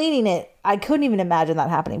 Even cleaning it, I couldn't even imagine that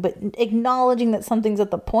happening. But acknowledging that something's at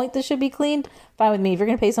the point that should be cleaned, fine with me. If you're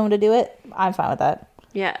going to pay someone to do it, I'm fine with that.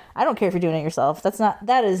 Yeah. I don't care if you're doing it yourself.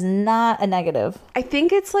 That is not a negative. I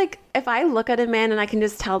think it's like, if I look at a man and I can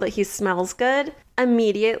just tell that he smells good,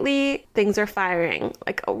 immediately things are firing.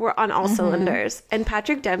 Like, we're on all cylinders. And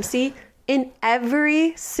Patrick Dempsey, in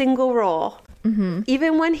every single role,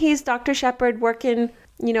 even when he's Dr. Shepard working,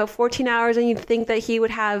 14 hours and you'd think that he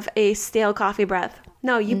would have a stale coffee breath.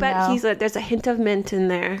 No, you bet there's a hint of mint in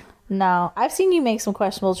there. No. I've seen you make some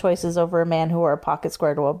questionable choices over a man who wore a pocket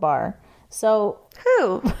square to a bar. So...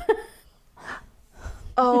 Who?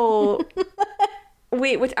 Oh.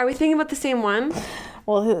 Wait, are we thinking about the same one?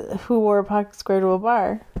 Well, who wore a pocket square to a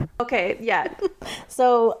bar? Okay, yeah.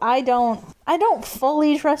 So I don't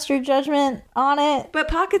fully trust your judgment on it. But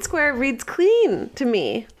pocket square reads clean to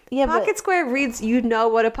me. Yeah, pocket square reads, you know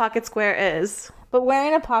what a pocket square is. But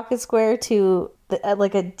wearing a pocket square to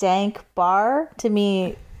like a dank bar, to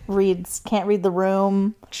me, can't read the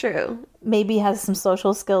room. True. Maybe has some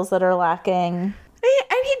social skills that are lacking.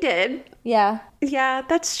 And he did. Yeah. Yeah,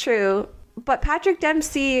 that's true. But Patrick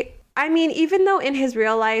Dempsey, I mean, even though in his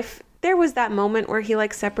real life, there was that moment where he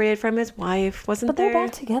separated from his wife, wasn't there? But they're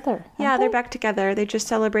back together. Yeah, they're back together. They just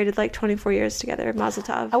celebrated 24 years together. Mazel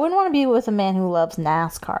tov. I wouldn't want to be with a man who loves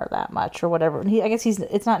NASCAR that much or whatever. I guess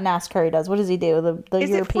it's not NASCAR he does. What does he do? The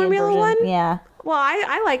Is European it Formula version? One? Yeah. Well,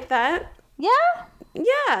 I like that. Yeah?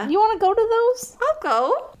 Yeah. You want to go to those? I'll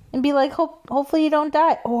go. And be like, hopefully you don't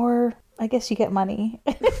die. Or I guess you get money.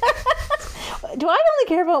 Do I only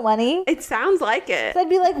care about money? It sounds like it. I'd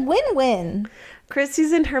be like, win-win.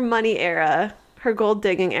 Chrissy's in her money era. Her gold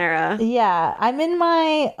digging era. Yeah. I'm in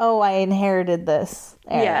my, I inherited this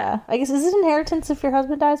era. Yeah. I guess, is it inheritance if your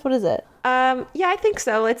husband dies? What is it? Yeah, I think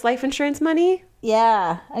so. It's life insurance money.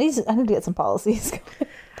 Yeah. I need to get some policies.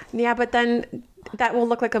 Yeah, but then that will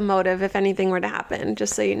look like a motive if anything were to happen,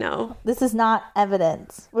 just so you know. This is not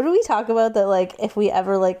evidence. What do we talk about that, if we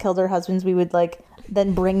ever, killed our husbands, we would,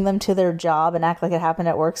 then bring them to their job and act like it happened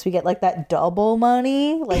at work, so we get, that double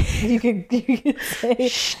money? You could say...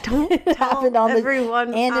 Shh, don't tell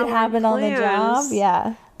everyone and it happened on the job?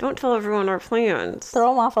 Yeah. Don't tell everyone our plans. Throw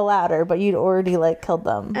them off a ladder, but you'd already, killed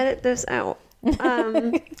them. Edit this out.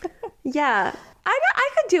 Yeah. I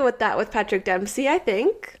could deal with that with Patrick Dempsey, I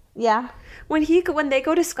think. Yeah. When they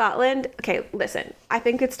go to Scotland, okay, listen, I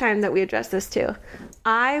think it's time that we address this too.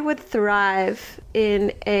 I would thrive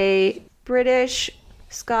in a British,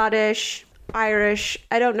 Scottish, Irish,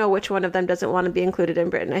 I don't know which one of them doesn't want to be included in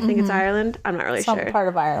Britain. I think it's Ireland. I'm not really sure. Some part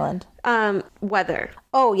of Ireland. Weather.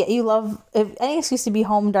 Oh, yeah, you love, if any excuse to be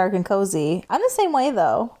home, dark, and cozy. I'm the same way,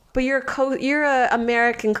 though. But you're a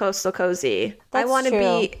American coastal cozy. That's true.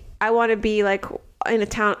 I want to be in a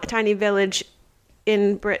tiny village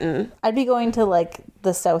in Britain. I'd be going to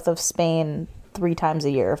the south of Spain 3 times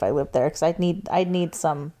a year if I lived there, because I'd need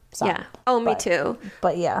some some. Yeah. Oh, me too.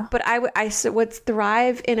 But yeah. But I would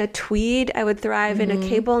thrive in a tweed. I would thrive in a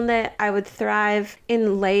cable knit. I would thrive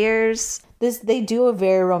in layers. They do a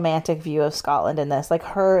very romantic view of Scotland in this, like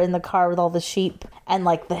her in the car with all the sheep and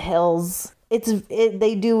like the hills.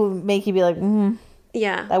 They do make you be like,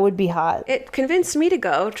 Yeah. that would be hot. It convinced me to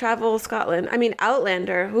go travel Scotland. I mean,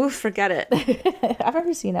 Outlander. Ooh, forget it. I've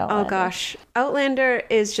never seen Outlander. Oh gosh. Outlander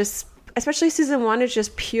is just, especially season 1, is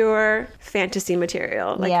just pure fantasy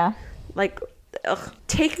material. Like, yeah. Like, ugh,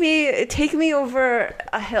 take me over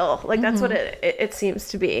a hill. Like, that's what it seems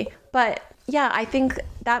to be. But yeah, I think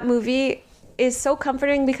that movie is so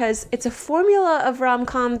comforting because it's a formula of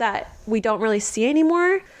rom-com that we don't really see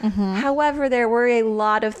anymore. However, there were a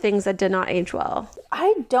lot of things that did not age well.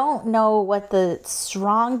 I don't know what the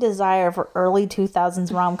strong desire for early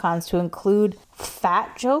 2000s rom-coms to include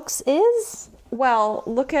fat jokes is. Well,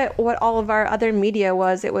 look at what all of our other media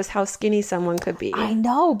was. It was how skinny someone could be. I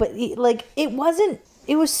know, but like it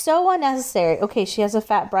was so unnecessary. Okay, she has a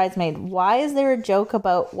fat bridesmaid. Why is there a joke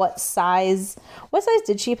about what size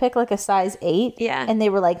did she pick? Like a size 8? Yeah. And they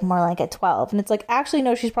were like more like a 12. And it's like, actually,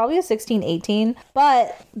 no, she's probably a 16, 18.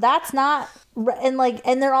 But that's not,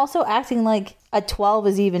 and they're also acting like a 12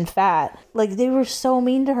 is even fat. Like, they were so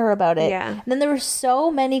mean to her about it. Yeah. And then there were so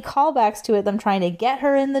many callbacks to it, them trying to get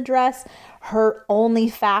her in the dress, her only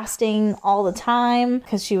fasting all the time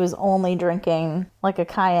because she was only drinking like a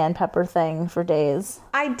cayenne pepper thing for days.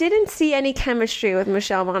 I didn't see any chemistry with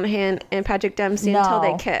Michelle Monaghan and Patrick Dempsey until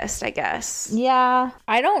they kissed, I guess. Yeah.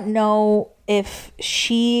 I don't know if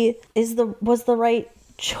she was the right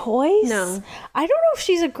choice. No. I don't know if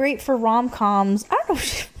she's a great for rom-coms. I don't know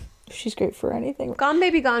if she's great for anything. Gone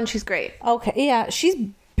Baby Gone, she's great. Okay, yeah, she's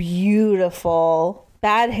beautiful.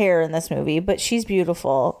 Bad hair in this movie, but she's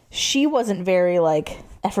beautiful. She wasn't very like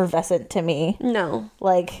effervescent to me. No.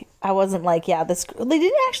 Like, I wasn't like, yeah, they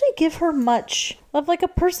didn't actually give her much of like a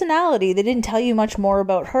personality. They didn't tell you much more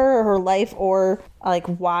about her or her life or like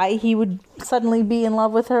why he would suddenly be in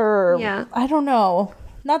love with her. Or, Yeah. I don't know.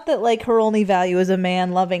 Not that like her only value is a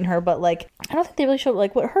man loving her, but like I don't think they really showed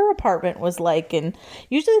like what her apartment was like. And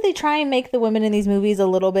usually they try and make the women in these movies a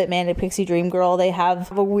little bit manic pixie dream girl. They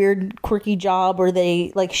have a weird quirky job or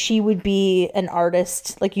they like she would be an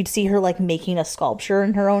artist. Like you'd see her like making a sculpture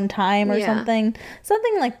in her own time or something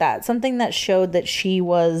like that. Something that showed that she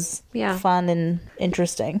was fun and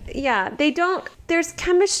interesting. Yeah, there's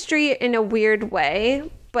chemistry in a weird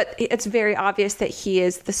way. But it's very obvious that he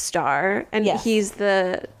is the star and he's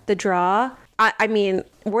the draw. I mean,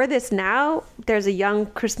 Were This Now, there's a young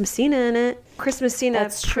Chris Messina in it. Chris Messina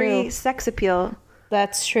pre-sex appeal.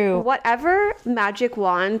 That's true. Whatever magic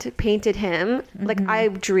wand painted him, like I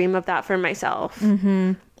dream of that for myself.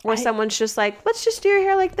 Where someone's just like, let's just do your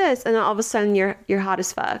hair like this. And then all of a sudden you're hot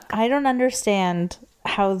as fuck. I don't understand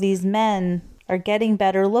how these men are getting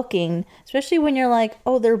better looking, especially when you're like,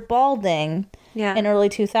 oh, they're balding. In early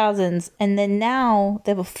 2000s, and then now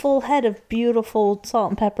they have a full head of beautiful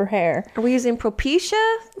salt and pepper hair. Are we using Propecia?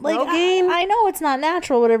 Like, Rogaine? I know it's not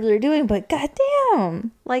natural, whatever they're doing, but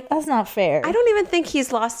goddamn, like that's not fair. I don't even think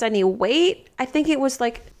he's lost any weight. I think it was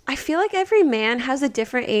like, I feel like every man has a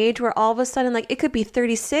different age where all of a sudden, like, it could be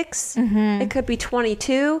 36, it could be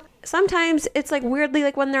 22. Sometimes it's like weirdly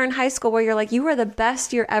like when they're in high school where you're like, you are the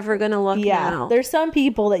best you're ever gonna look now. There's some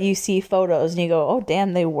people that you see photos and you go, oh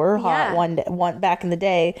damn, they were hot one back in the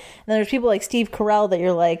day. And there's people like Steve Carell that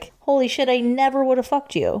you're like, holy shit, I never would have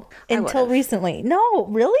fucked you until recently. No,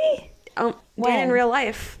 really? Dan in Real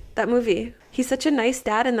Life, that movie. He's such a nice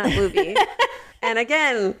dad in that movie. And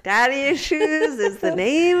again, daddy issues is the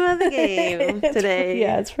name of the game today.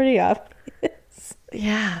 Yeah, it's pretty obvious.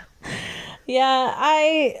 Yeah. Yeah,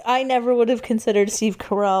 I never would have considered Steve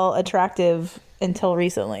Carell attractive until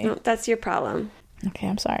recently. No, that's your problem. Okay,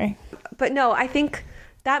 I'm sorry. But no, I think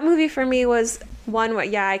that movie for me was one where,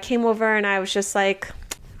 I came over and I was just like,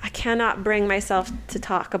 I cannot bring myself to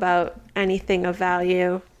talk about anything of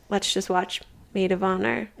value. Let's just watch Maid of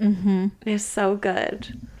Honor. It's so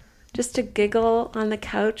good. Just to giggle on the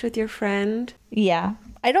couch with your friend. Yeah.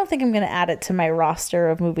 I don't think I'm going to add it to my roster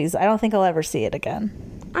of movies. I don't think I'll ever see it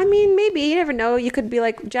again. I mean, maybe. You never know. You could be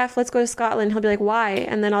like, Jeff, let's go to Scotland. He'll be like, why?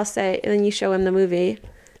 And then I'll say, and then you show him the movie.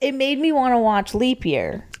 It made me want to watch Leap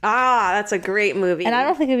Year. Ah, that's a great movie. And I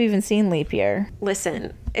don't think I've even seen Leap Year.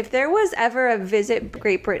 Listen, if there was ever a Visit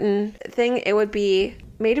Great Britain thing, it would be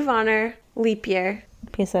Maid of Honor, Leap Year.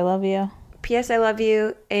 P.S. I Love You. P.S. I Love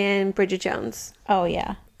You, and Bridget Jones. Oh,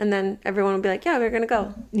 yeah. And then everyone would be like, yeah, we're going to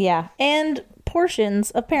go. Yeah. And portions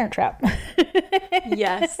of Parent Trap.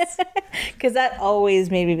 Yes. Because that always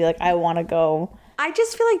made me be like, I want to go I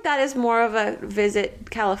just feel like that is more of a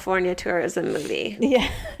visit California tourism movie. Yeah.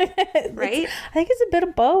 Right? I think it's a bit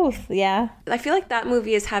of both. Yeah. I feel like that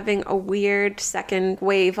movie is having a weird second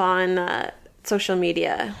wave on social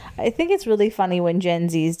media. I think it's really funny when Gen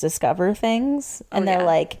Zs discover things and they're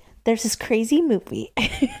like, there's this crazy movie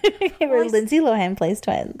where Lindsay Lohan plays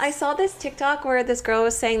twins. I saw this TikTok where this girl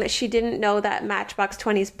was saying that she didn't know that Matchbox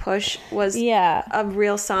 20's Push was a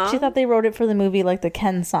real song. She thought they wrote it for the movie, like the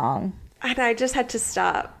Ken song. And I just had to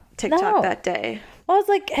stop TikTok that day. Well, I was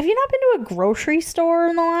like, have you not been to a grocery store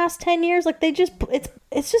in the last 10 years? Like, they just,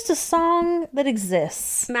 it's just a song that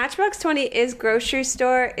exists. Matchbox 20 is grocery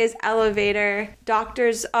store, is elevator,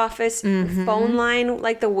 doctor's office, phone line,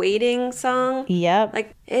 like the waiting song. Yep.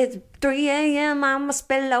 Like, it's 3 a.m., I must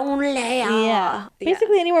be lonely. Yeah.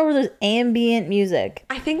 Basically anywhere where there's ambient music.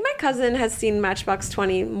 I think my cousin has seen Matchbox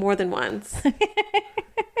 20 more than once.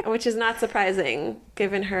 Which is not surprising,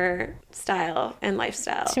 given her style and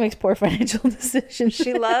lifestyle. She makes poor financial decisions.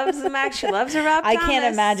 She loves the Mac. She loves her Rob Thomas. I can't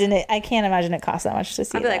imagine it costs that much to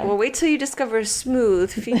see. I'd be like, well, wait till you discover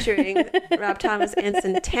Smooth featuring Rob Thomas and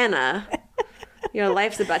Santana. Your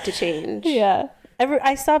life's about to change. Yeah.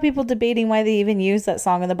 I saw people debating why they even used that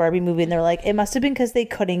song in the Barbie movie, and they're like, it must have been because they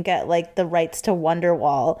couldn't get like the rights to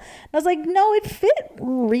Wonderwall. And I was like, no, it fit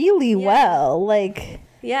really well. Like.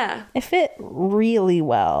 Yeah. It fit really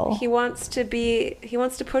well. He wants to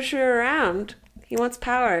push her around. He wants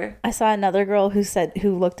power. I saw another girl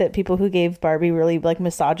who looked at people who gave Barbie really like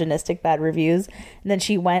misogynistic bad reviews, and then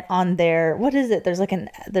she went on their, what is it?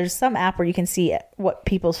 There's some app where you can see what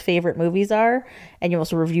people's favorite movies are, and you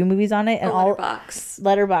also review movies on it. And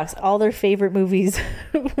Letterboxd, all their favorite movies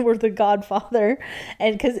were The Godfather,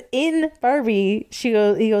 and because in Barbie, he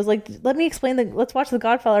goes like, let's watch The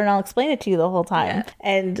Godfather, and I'll explain it to you the whole time. Yeah.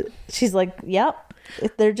 And she's like, yep,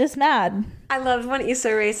 they're just mad. I love when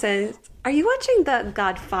Issa Rae says, are you watching The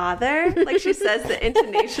Godfather? Like she says the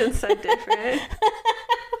intonation's so different.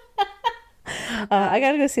 I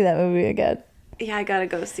gotta go see that movie again. Yeah, I gotta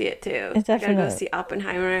go see it too. I gotta go see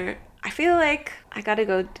Oppenheimer. I feel like I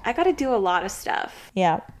gotta do a lot of stuff.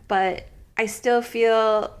 Yeah. But I still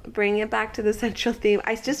feel, bringing it back to the central theme,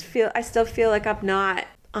 I still feel like I'm not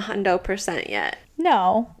 100% yet.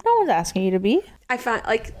 No one's asking you to be. I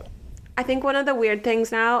think one of the weird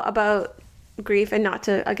things now about grief, and not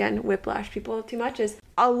to again whiplash people too much, is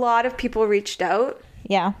a lot of people reached out.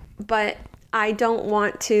 Yeah. But I don't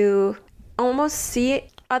want to almost see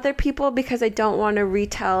other people because I don't want to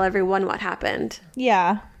retell everyone what happened.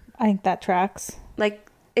 Yeah, I think that tracks. Like,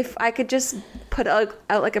 if I could just put out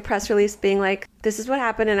like a press release being like, this is what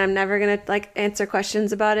happened and I'm never gonna like answer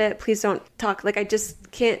questions about it, please don't talk. Like, I just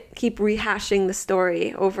can't keep rehashing the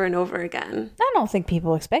story over and over again. I don't think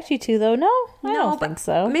people expect you to, though. No, I don't think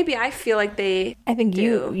so. Maybe I feel like they I think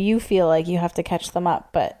do. you feel like you have to catch them up,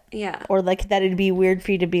 but yeah. Or like that it'd be weird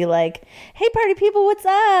for you to be like, hey party people, what's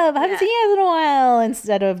up? I haven't seen you guys in a while,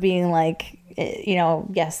 instead of being like,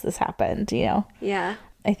 yes, this happened, Yeah.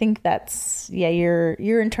 I think that's, you're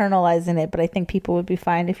internalizing it, but I think people would be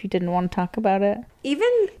fine if you didn't want to talk about it.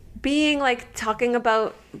 Even being like talking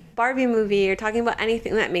about Barbie movie or talking about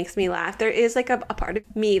anything that makes me laugh, there is like a part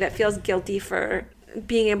of me that feels guilty for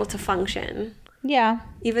being able to function. Yeah.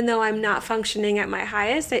 Even though I'm not functioning at my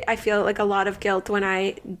highest, I feel like a lot of guilt when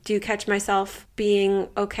I do catch myself being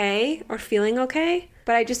okay or feeling okay.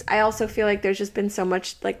 But I also feel like there's just been so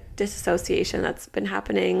much like disassociation that's been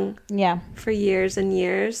happening for years and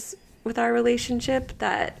years with our relationship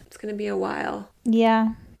that it's going to be a while.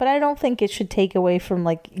 Yeah. But I don't think it should take away from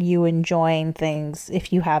like you enjoying things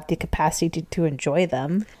if you have the capacity to enjoy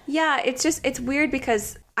them. Yeah, it's weird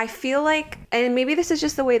because I feel like, and maybe this is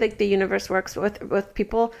just the way like the universe works with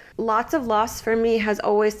people, lots of loss for me has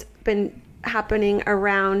always been happening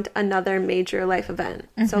around another major life event.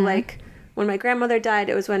 Mm-hmm. So like when my grandmother died,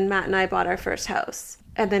 it was when Matt and I bought our first house.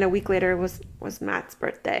 And then a week later was Matt's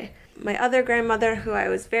birthday. My other grandmother, who I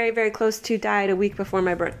was very, very close to, died a week before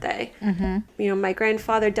my birthday. Mm-hmm. My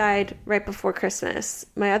grandfather died right before Christmas.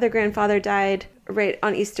 My other grandfather died right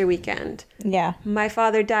on Easter weekend. Yeah. My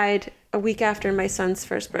father died a week after my son's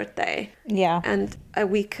first birthday. Yeah. And a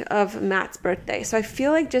week of Matt's birthday. So I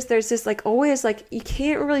feel like just there's this like always like you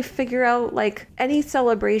can't really figure out like any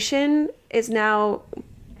celebration is now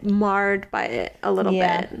marred by it a little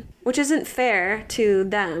bit, which isn't fair to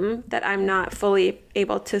them that I'm not fully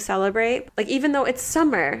able to celebrate. Like, even though it's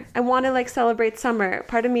summer, I want to like celebrate summer.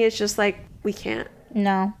 Part of me is just like, we can't.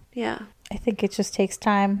 No. Yeah. I think it just takes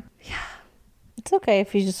time. Yeah. It's okay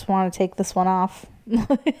if you just want to take this one off.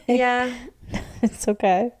 Yeah. It's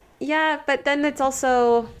okay. Yeah, but then it's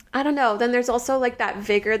also, I don't know, then there's also like that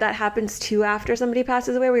vigor that happens too after somebody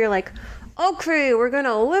passes away where you're like, okay, we're going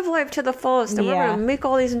to live life to the fullest and we're going to make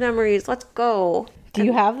all these memories. Let's go. Do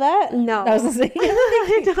you have that? No. I was gonna say,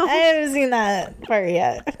 I haven't seen that part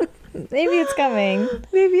yet. Maybe it's coming.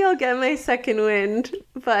 Maybe I'll get my second wind,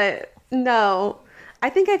 but no. I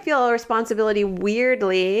think I feel a responsibility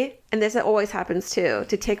weirdly, and this always happens too,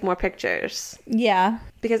 to take more pictures. Yeah.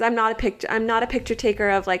 Because I'm not a picture taker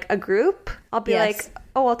of like a group. I'll be like,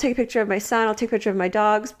 oh, I'll take a picture of my son, I'll take a picture of my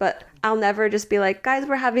dogs, but I'll never just be like, guys,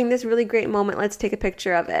 we're having this really great moment, let's take a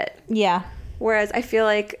picture of it. Yeah. Whereas I feel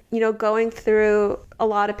like, going through a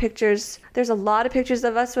lot of pictures, there's a lot of pictures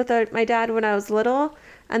of us with my dad when I was little,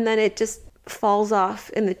 and then it just falls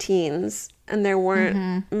off in the teens, and there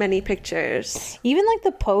weren't many pictures. Even like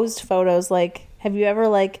the posed photos, like, have you ever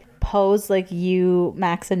like posed like you,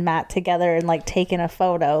 Max, and Matt together and like taken a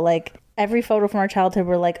photo? Like every photo from our childhood,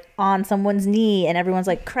 we're like on someone's knee and everyone's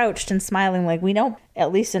like crouched and smiling. Like we don't,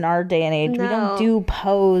 at least in our day and age, we don't do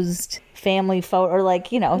posed family photo or like,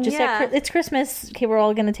 just like, it's Christmas. Okay, we're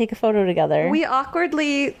all going to take a photo together. We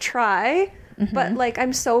awkwardly try. But like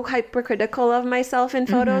I'm so hypercritical of myself in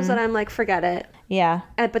photos that I'm like, forget it. Yeah.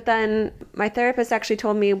 But then my therapist actually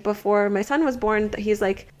told me before my son was born that he's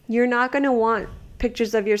like, you're not going to want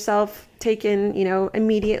pictures of yourself taken,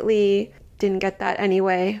 immediately. Didn't get that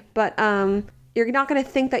anyway. But you're not going to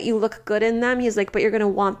think that you look good in them. He's like, but you're going to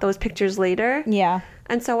want those pictures later. Yeah.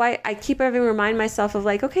 And so I keep having to remind myself of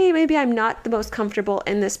like, okay, maybe I'm not the most comfortable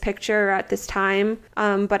in this picture or at this time.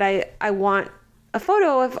 But I want a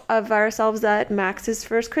photo of ourselves at Max's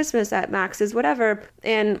first Christmas, at Max's whatever.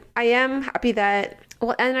 And I am happy that,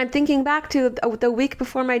 and I'm thinking back to the week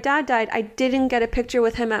before my dad died, I didn't get a picture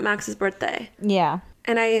with him at Max's birthday. Yeah.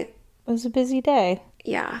 And it was a busy day.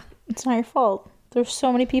 Yeah. It's not your fault. There's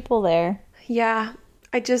so many people there. Yeah.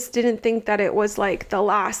 I just didn't think that it was like the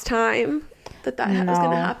last time that was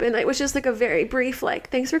going to happen. It was just like a very brief, like,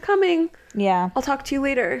 thanks for coming. Yeah. I'll talk to you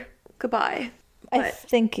later. Goodbye. I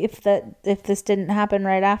think if this didn't happen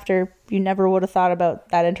right after, you never would have thought about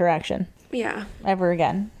that interaction. Yeah. Ever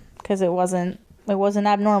again, because it wasn't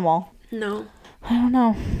abnormal. No. I don't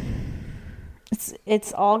know.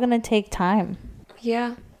 It's all gonna take time.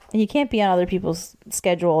 Yeah. And you can't be on other people's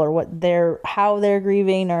schedule or how they're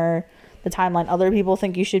grieving or the timeline other people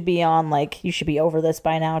think you should be on. Like you should be over this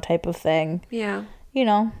by now, type of thing. Yeah.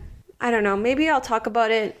 I don't know. Maybe I'll talk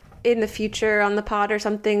about it in the future on the pod or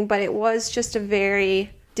something, but it was just a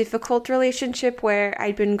very difficult relationship where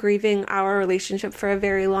I'd been grieving our relationship for a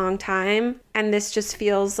very long time, and this just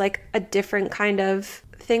feels like a different kind of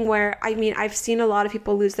thing where, I've seen a lot of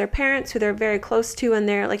people lose their parents who they're very close to, and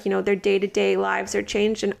they're like, their day-to-day lives are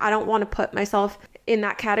changed, and I don't want to put myself in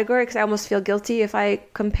that category because I almost feel guilty if I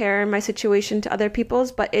compare my situation to other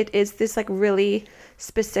people's, but it is this like really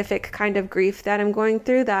specific kind of grief that I'm going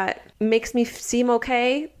through that makes me seem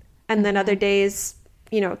okay. And then other days,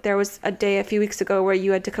 there was a day a few weeks ago where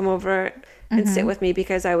you had to come over and sit with me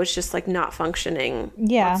because I was just like not functioning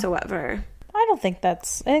whatsoever. I think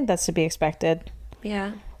that's to be expected.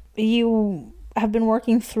 Yeah. You have been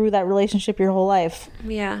working through that relationship your whole life.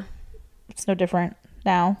 Yeah. It's no different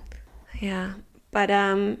now. Yeah. But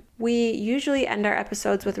we usually end our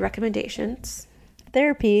episodes with recommendations.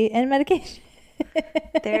 Therapy and medication.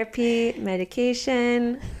 Therapy,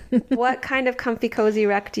 medication. What kind of comfy cozy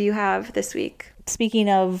rec do you have this week? Speaking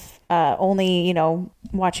of only,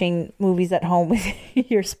 watching movies at home with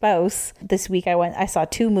your spouse, this week I saw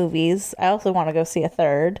 2 movies. I also want to go see a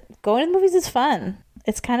third. Going to the movies is fun.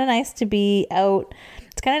 It's kind of nice to be out.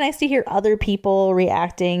 It's kind of nice to hear other people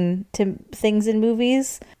reacting to things in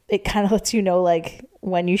movies. It kind of lets you know, like,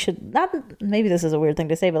 when you should, not, maybe this is a weird thing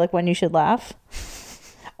to say, but like when you should laugh.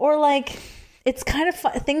 Or like, it's kind of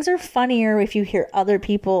things are funnier if you hear other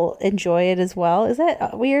people enjoy it as well. Is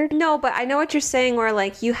that weird? No, but I know what you're saying, where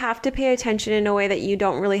like you have to pay attention in a way that you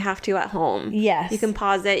don't really have to at home. Yes. You can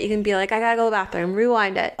pause it. You can be like, I gotta go to the bathroom,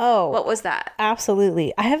 rewind it. Oh. What was that?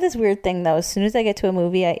 Absolutely. I have this weird thing though. As soon as I get to a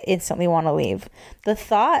movie, I instantly want to leave. The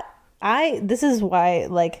thought, this is why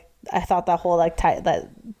like I thought that whole like that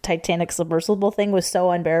Titanic submersible thing was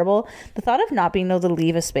so unbearable. The thought of not being able to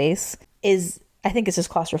leave a space is, I think it's just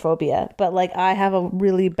claustrophobia, but like I have a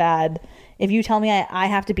really bad, if you tell me I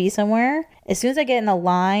have to be somewhere, as soon as I get in a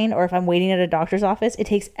line or if I'm waiting at a doctor's office, it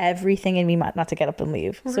takes everything in me not to get up and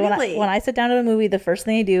leave. Really? So when I sit down to a movie, the first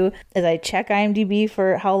thing I do is I check IMDb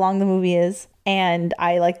for how long the movie is, and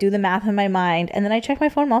I like do the math in my mind, and then I check my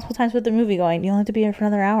phone multiple times with the movie going, you only have to be here for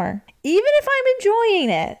another hour. Even if I'm enjoying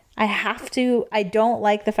it, I don't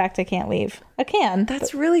like the fact I can't leave. I can.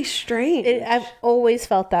 That's really strange. I've always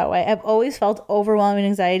felt that way. I've always felt overwhelming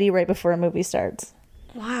anxiety right before a movie starts.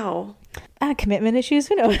 Wow. I commitment issues,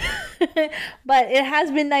 who knows? But it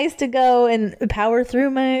has been nice to go and power through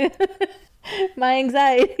my my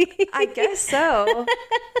anxiety. I guess so.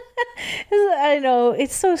 I know,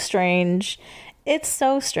 it's so strange. It's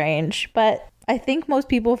so strange, but I think most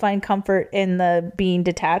people find comfort in the being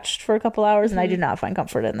detached for a couple hours, and I do not find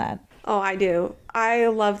comfort in that. Oh, I do. I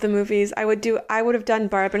love the movies. I would have done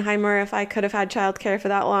Barbenheimer if I could have had childcare for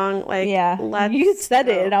that long. Like, Yeah, you said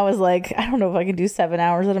it, and I was like, I don't know if I could do 7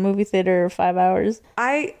 hours at a movie theater or 5 hours.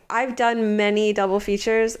 I've done many double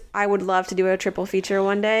features. I would love to do a triple feature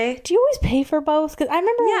one day. Do you always pay for both? Because I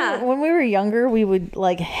remember when we were younger, we would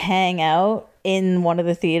like hang out in one of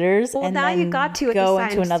the theaters, and now then you got to go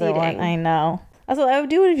assigned into another seating. one. I know. I thought I would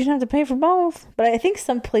do it if you didn't have to pay for both. But I think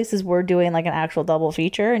some places were doing like an actual double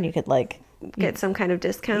feature, and you could like Get some kind of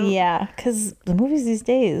discount. yeah, because the movies these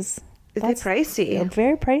days, Is it pricey? they're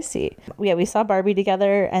very pricey. Yeah, we saw Barbie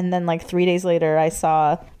together, and then like 3 days later, I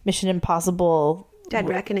saw Mission Impossible. Dead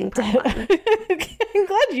Reckoning Part 1. I'm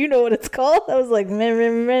glad you know what it's called. I was like, meh, meh,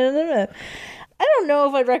 meh, meh, meh. I don't know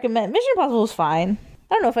if I'd recommend. Mission Impossible is fine.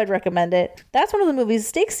 I don't know if I'd recommend it. That's one of the movies.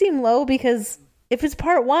 Stakes seem low because if it's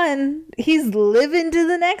part 1, he's living to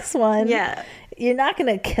the next one. Yeah. You're not going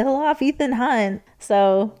to kill off Ethan Hunt.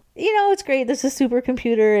 So, you know, it's great. There's a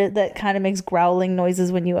supercomputer that kind of makes growling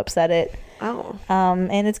noises when you upset it. Oh.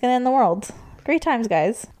 And it's going to end the world. Great times,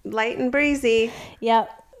 guys. Light and breezy. Yeah,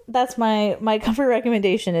 that's my comfort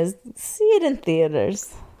recommendation is see it in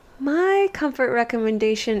theaters. My comfort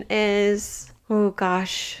recommendation is, oh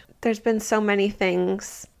gosh, there's been so many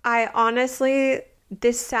things. I honestly,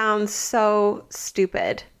 this sounds so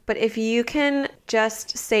stupid, but if you can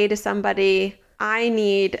just say to somebody, I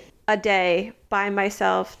need a day by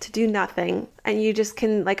myself to do nothing, and you just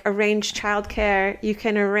can like arrange childcare, you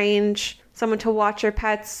can arrange someone to watch your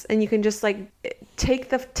pets, and you can just like take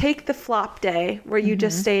the flop day where you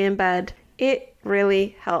just stay in bed. It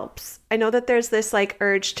really helps. I know that there's this like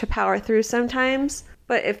urge to power through sometimes,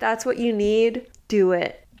 but if that's what you need, do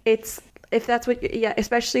it. If that's what, yeah,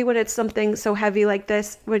 especially when it's something so heavy like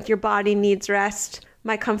this, when your body needs rest,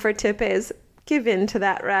 my comfort tip is give in to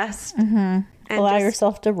that rest. And Allow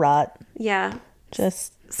yourself to rot. Yeah.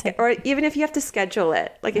 Just Or even if you have to schedule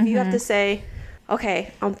it. Like if you have to say,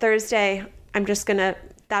 okay, on Thursday,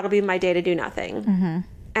 that'll be my day to do nothing.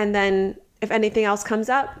 And then if anything else comes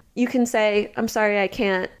up, you can say, I'm sorry, I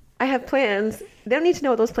can't. I have plans. They don't need to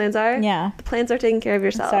know what those plans are. Yeah. The plans are taking care of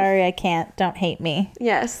yourself. Sorry, I can't. Don't hate me.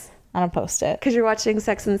 Yes. I'm gonna post it. Because you're watching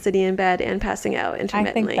Sex and the City in bed and passing out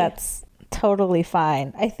intermittently. I think that's totally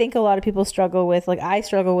fine. I think a lot of people struggle with, like, I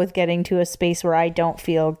struggle with getting to a space where I don't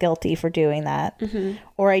feel guilty for doing that,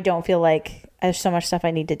 or I don't feel like there's so much stuff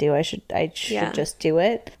I need to do. I should just do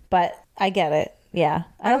it. But I get it. Yeah,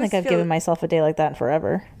 I don't think I've given myself a day like that in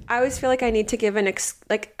forever. I always feel like I need to give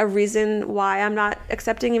a reason why I'm not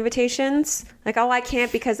accepting invitations. Like, oh, I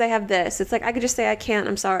can't because I have this. It's like I could just say I can't.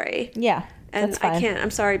 I'm sorry. Yeah. And that's fine. I can't.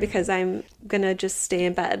 I'm sorry because I'm gonna just stay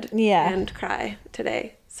in bed. Yeah. And cry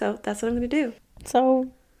today. So that's what I'm gonna do.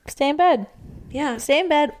 So stay in bed. Yeah. Stay in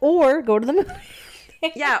bed or go to the movie.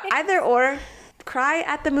 Yeah. Either or. Cry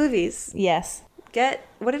at the movies. Yes.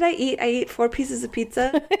 What did I eat? I ate 4 pieces of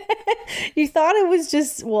pizza. You thought it was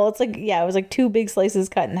just, well, it's like, yeah, it was like 2 big slices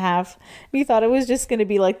cut in half. You thought it was just going to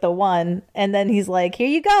be like the one. And then he's like, here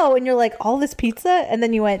you go. And you're like, all this pizza? And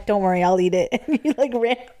then you went, don't worry, I'll eat it. And you like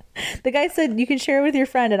ran. The guy said, you can share it with your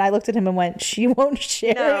friend. And I looked at him and went, she won't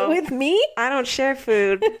share it with me? I don't share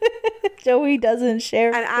food. Joey doesn't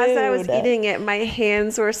share and food. As I was eating it, my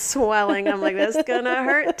hands were swelling. I'm like, that's gonna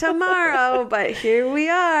hurt tomorrow. But here we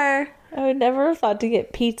are. I would never have thought to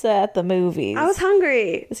get pizza at the movies. I was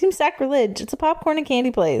hungry. It seems sacrilege. It's a popcorn and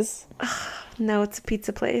candy place. No, it's a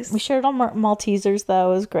pizza place. We shared on Maltesers,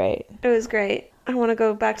 though. It was great. It was great. I want to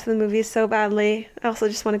go back to the movies so badly. I also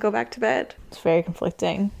just want to go back to bed. It's very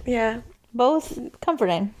conflicting. Yeah. Both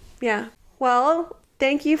comforting. Yeah. Well,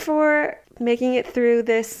 thank you for making it through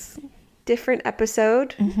this different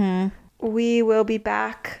episode. We will be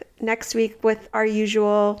back next week with our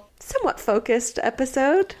usual somewhat focused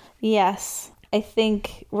episode. Yes. I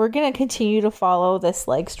think we're going to continue to follow this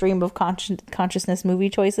like stream of consciousness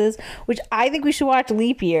movie choices, which I think we should watch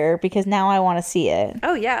Leap Year because now I want to see it.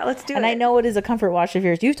 Oh, yeah. Let's do it. And I know it is a comfort watch of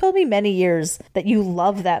yours. You've told me many years that you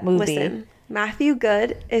love that movie. Listen, Matthew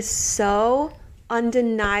Good is so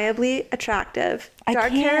undeniably attractive.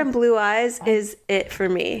 Dark hair and blue eyes is it for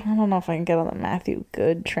me. I don't know if I can get on the Matthew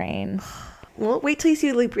Good train. Well, wait till you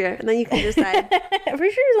see Leap Year and then you can decide. I'm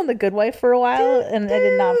pretty sure he was on The Good Wife for a while and I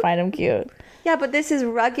did not find him cute. Yeah, but this is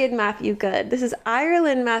rugged Matthew Good. This is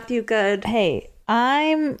Ireland Matthew Good. Hey,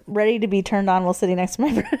 I'm ready to be turned on while sitting next to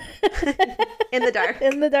my brother. In the dark.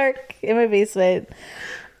 In the dark, in my basement.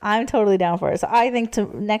 I'm totally down for it. So I think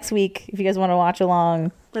next week, if you guys want to watch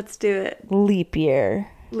along. Let's do it. Leap year.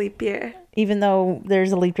 Leap year. Even though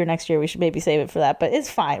there's a leap year next year, we should maybe save it for that. But it's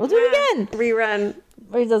fine. We'll do it again. Rerun.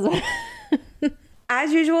 It doesn't.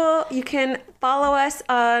 As usual, you can follow us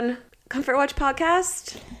on Comfort Watch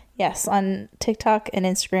Podcast. Yes, on TikTok and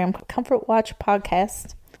Instagram, Comfort Watch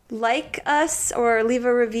Podcast. Like us or leave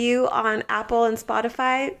a review on Apple and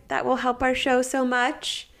Spotify. That will help our show so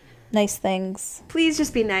much. Nice things. Please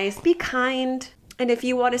just be nice. Be kind. And if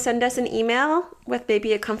you want to send us an email with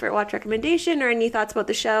maybe a Comfort Watch recommendation or any thoughts about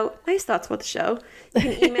the show, nice thoughts about the show, you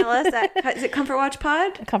can email us at, is it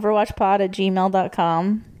ComfortWatchPod?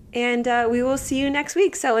 ComfortWatchPod@gmail.com. And we will see you next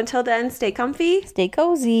week. So until then, stay comfy. Stay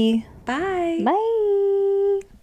cozy. Bye. Bye.